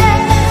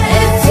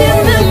 Et tu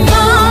me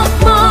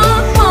manques,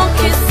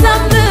 et ça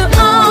me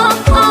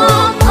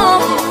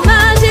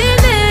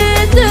imaginer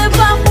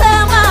devoir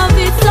faire ma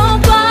vie sans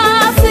toi,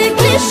 c'est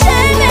cliché,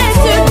 mais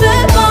tu me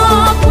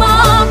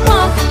manques,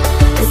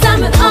 et ça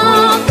me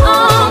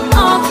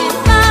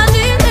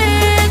imaginer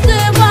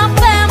devoir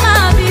faire ma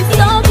vie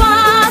sans toi,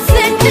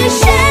 c'est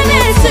cliché,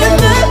 mais tu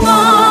me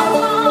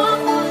manques,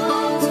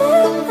 tu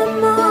me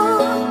manques.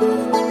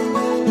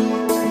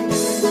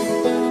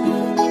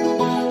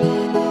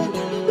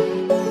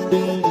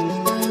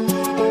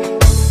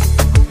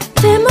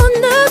 Tes mots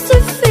ne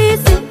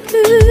suffisaient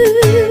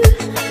plus,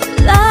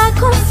 la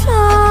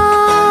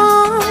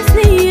confiance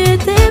n'y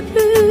était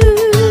plus.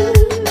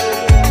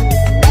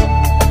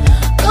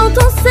 Quand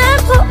on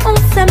s'aime trop, on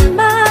s'aime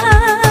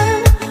mal.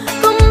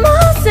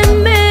 Comment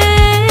s'aimer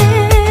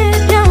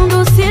bien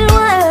d'aussi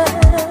loin?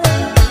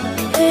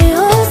 Et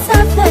on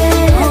savait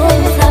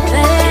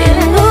qu'il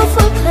nous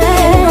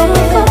faudrait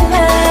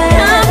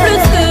bien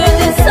plus que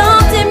des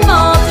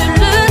sentiments, tu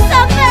le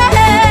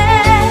savais.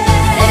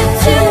 Et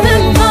tu me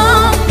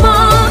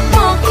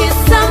manques, et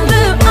ça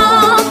me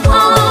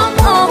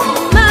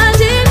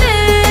imaginer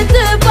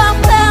devoir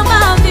faire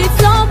ma vie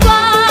sans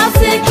toi,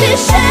 c'est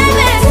cliché,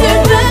 mais tu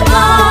me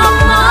manques,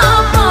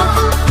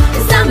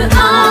 et ça me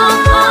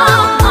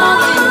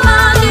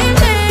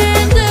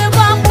imaginer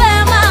devoir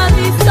faire ma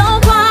vie sans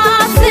toi,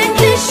 c'est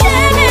cliché,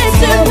 mais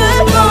tu me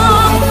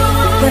manques.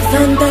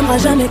 Personne t'aimera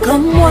jamais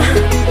comme moi.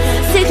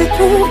 Si tu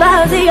trouves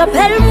vas-y,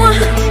 appelle-moi.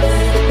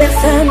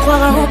 Personne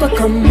croira en toi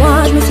comme moi.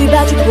 Je me suis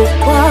battue pour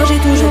toi, j'ai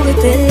toujours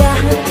été là.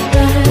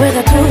 Ouais,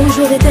 t'as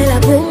toujours été là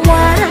pour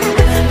moi.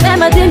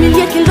 Même à des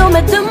milliers de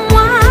kilomètres de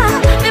moi.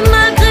 Mais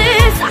malgré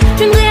ça,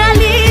 tu ne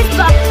réalises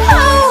pas.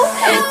 Oh,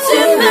 et tu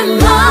me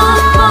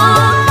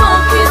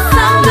manques, et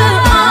ça me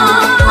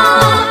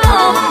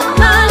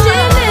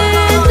imaginer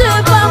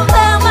devoir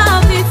faire ma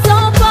vie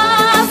sans toi,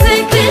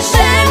 c'est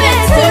cliché, mais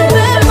tu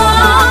me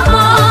manques,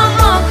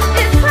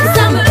 et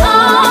ça me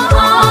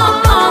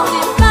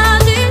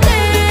imaginer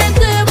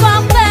devoir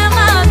faire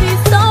ma vie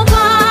sans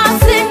toi,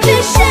 c'est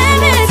cliché,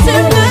 mais tu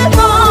me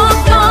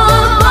manques,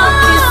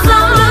 et ça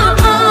me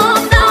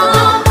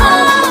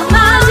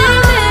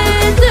imaginer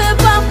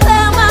devoir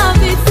faire ma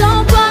vie sans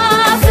toi,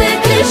 c'est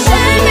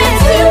cliché, mais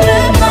tu me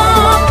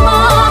manques,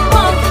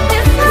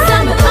 et ça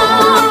me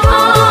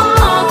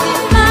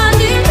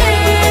imaginer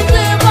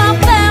devoir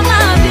faire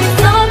ma vie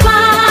sans toi,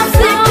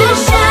 c'est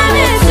cliché,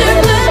 mais tu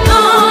me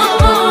manques,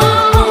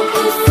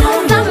 ça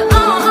me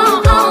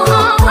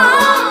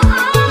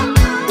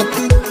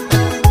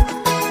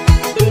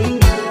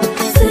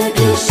c'est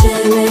cliché,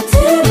 mais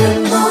tu me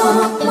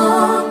manques,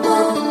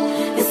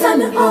 et ça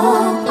me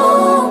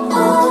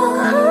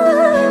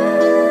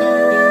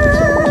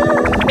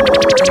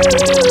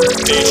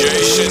DJ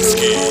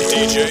Shinsky,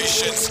 DJ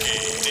Shinsky,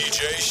 DJ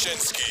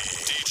Shinsky,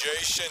 DJ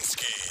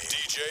Shinsky,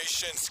 DJ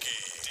Shinsky.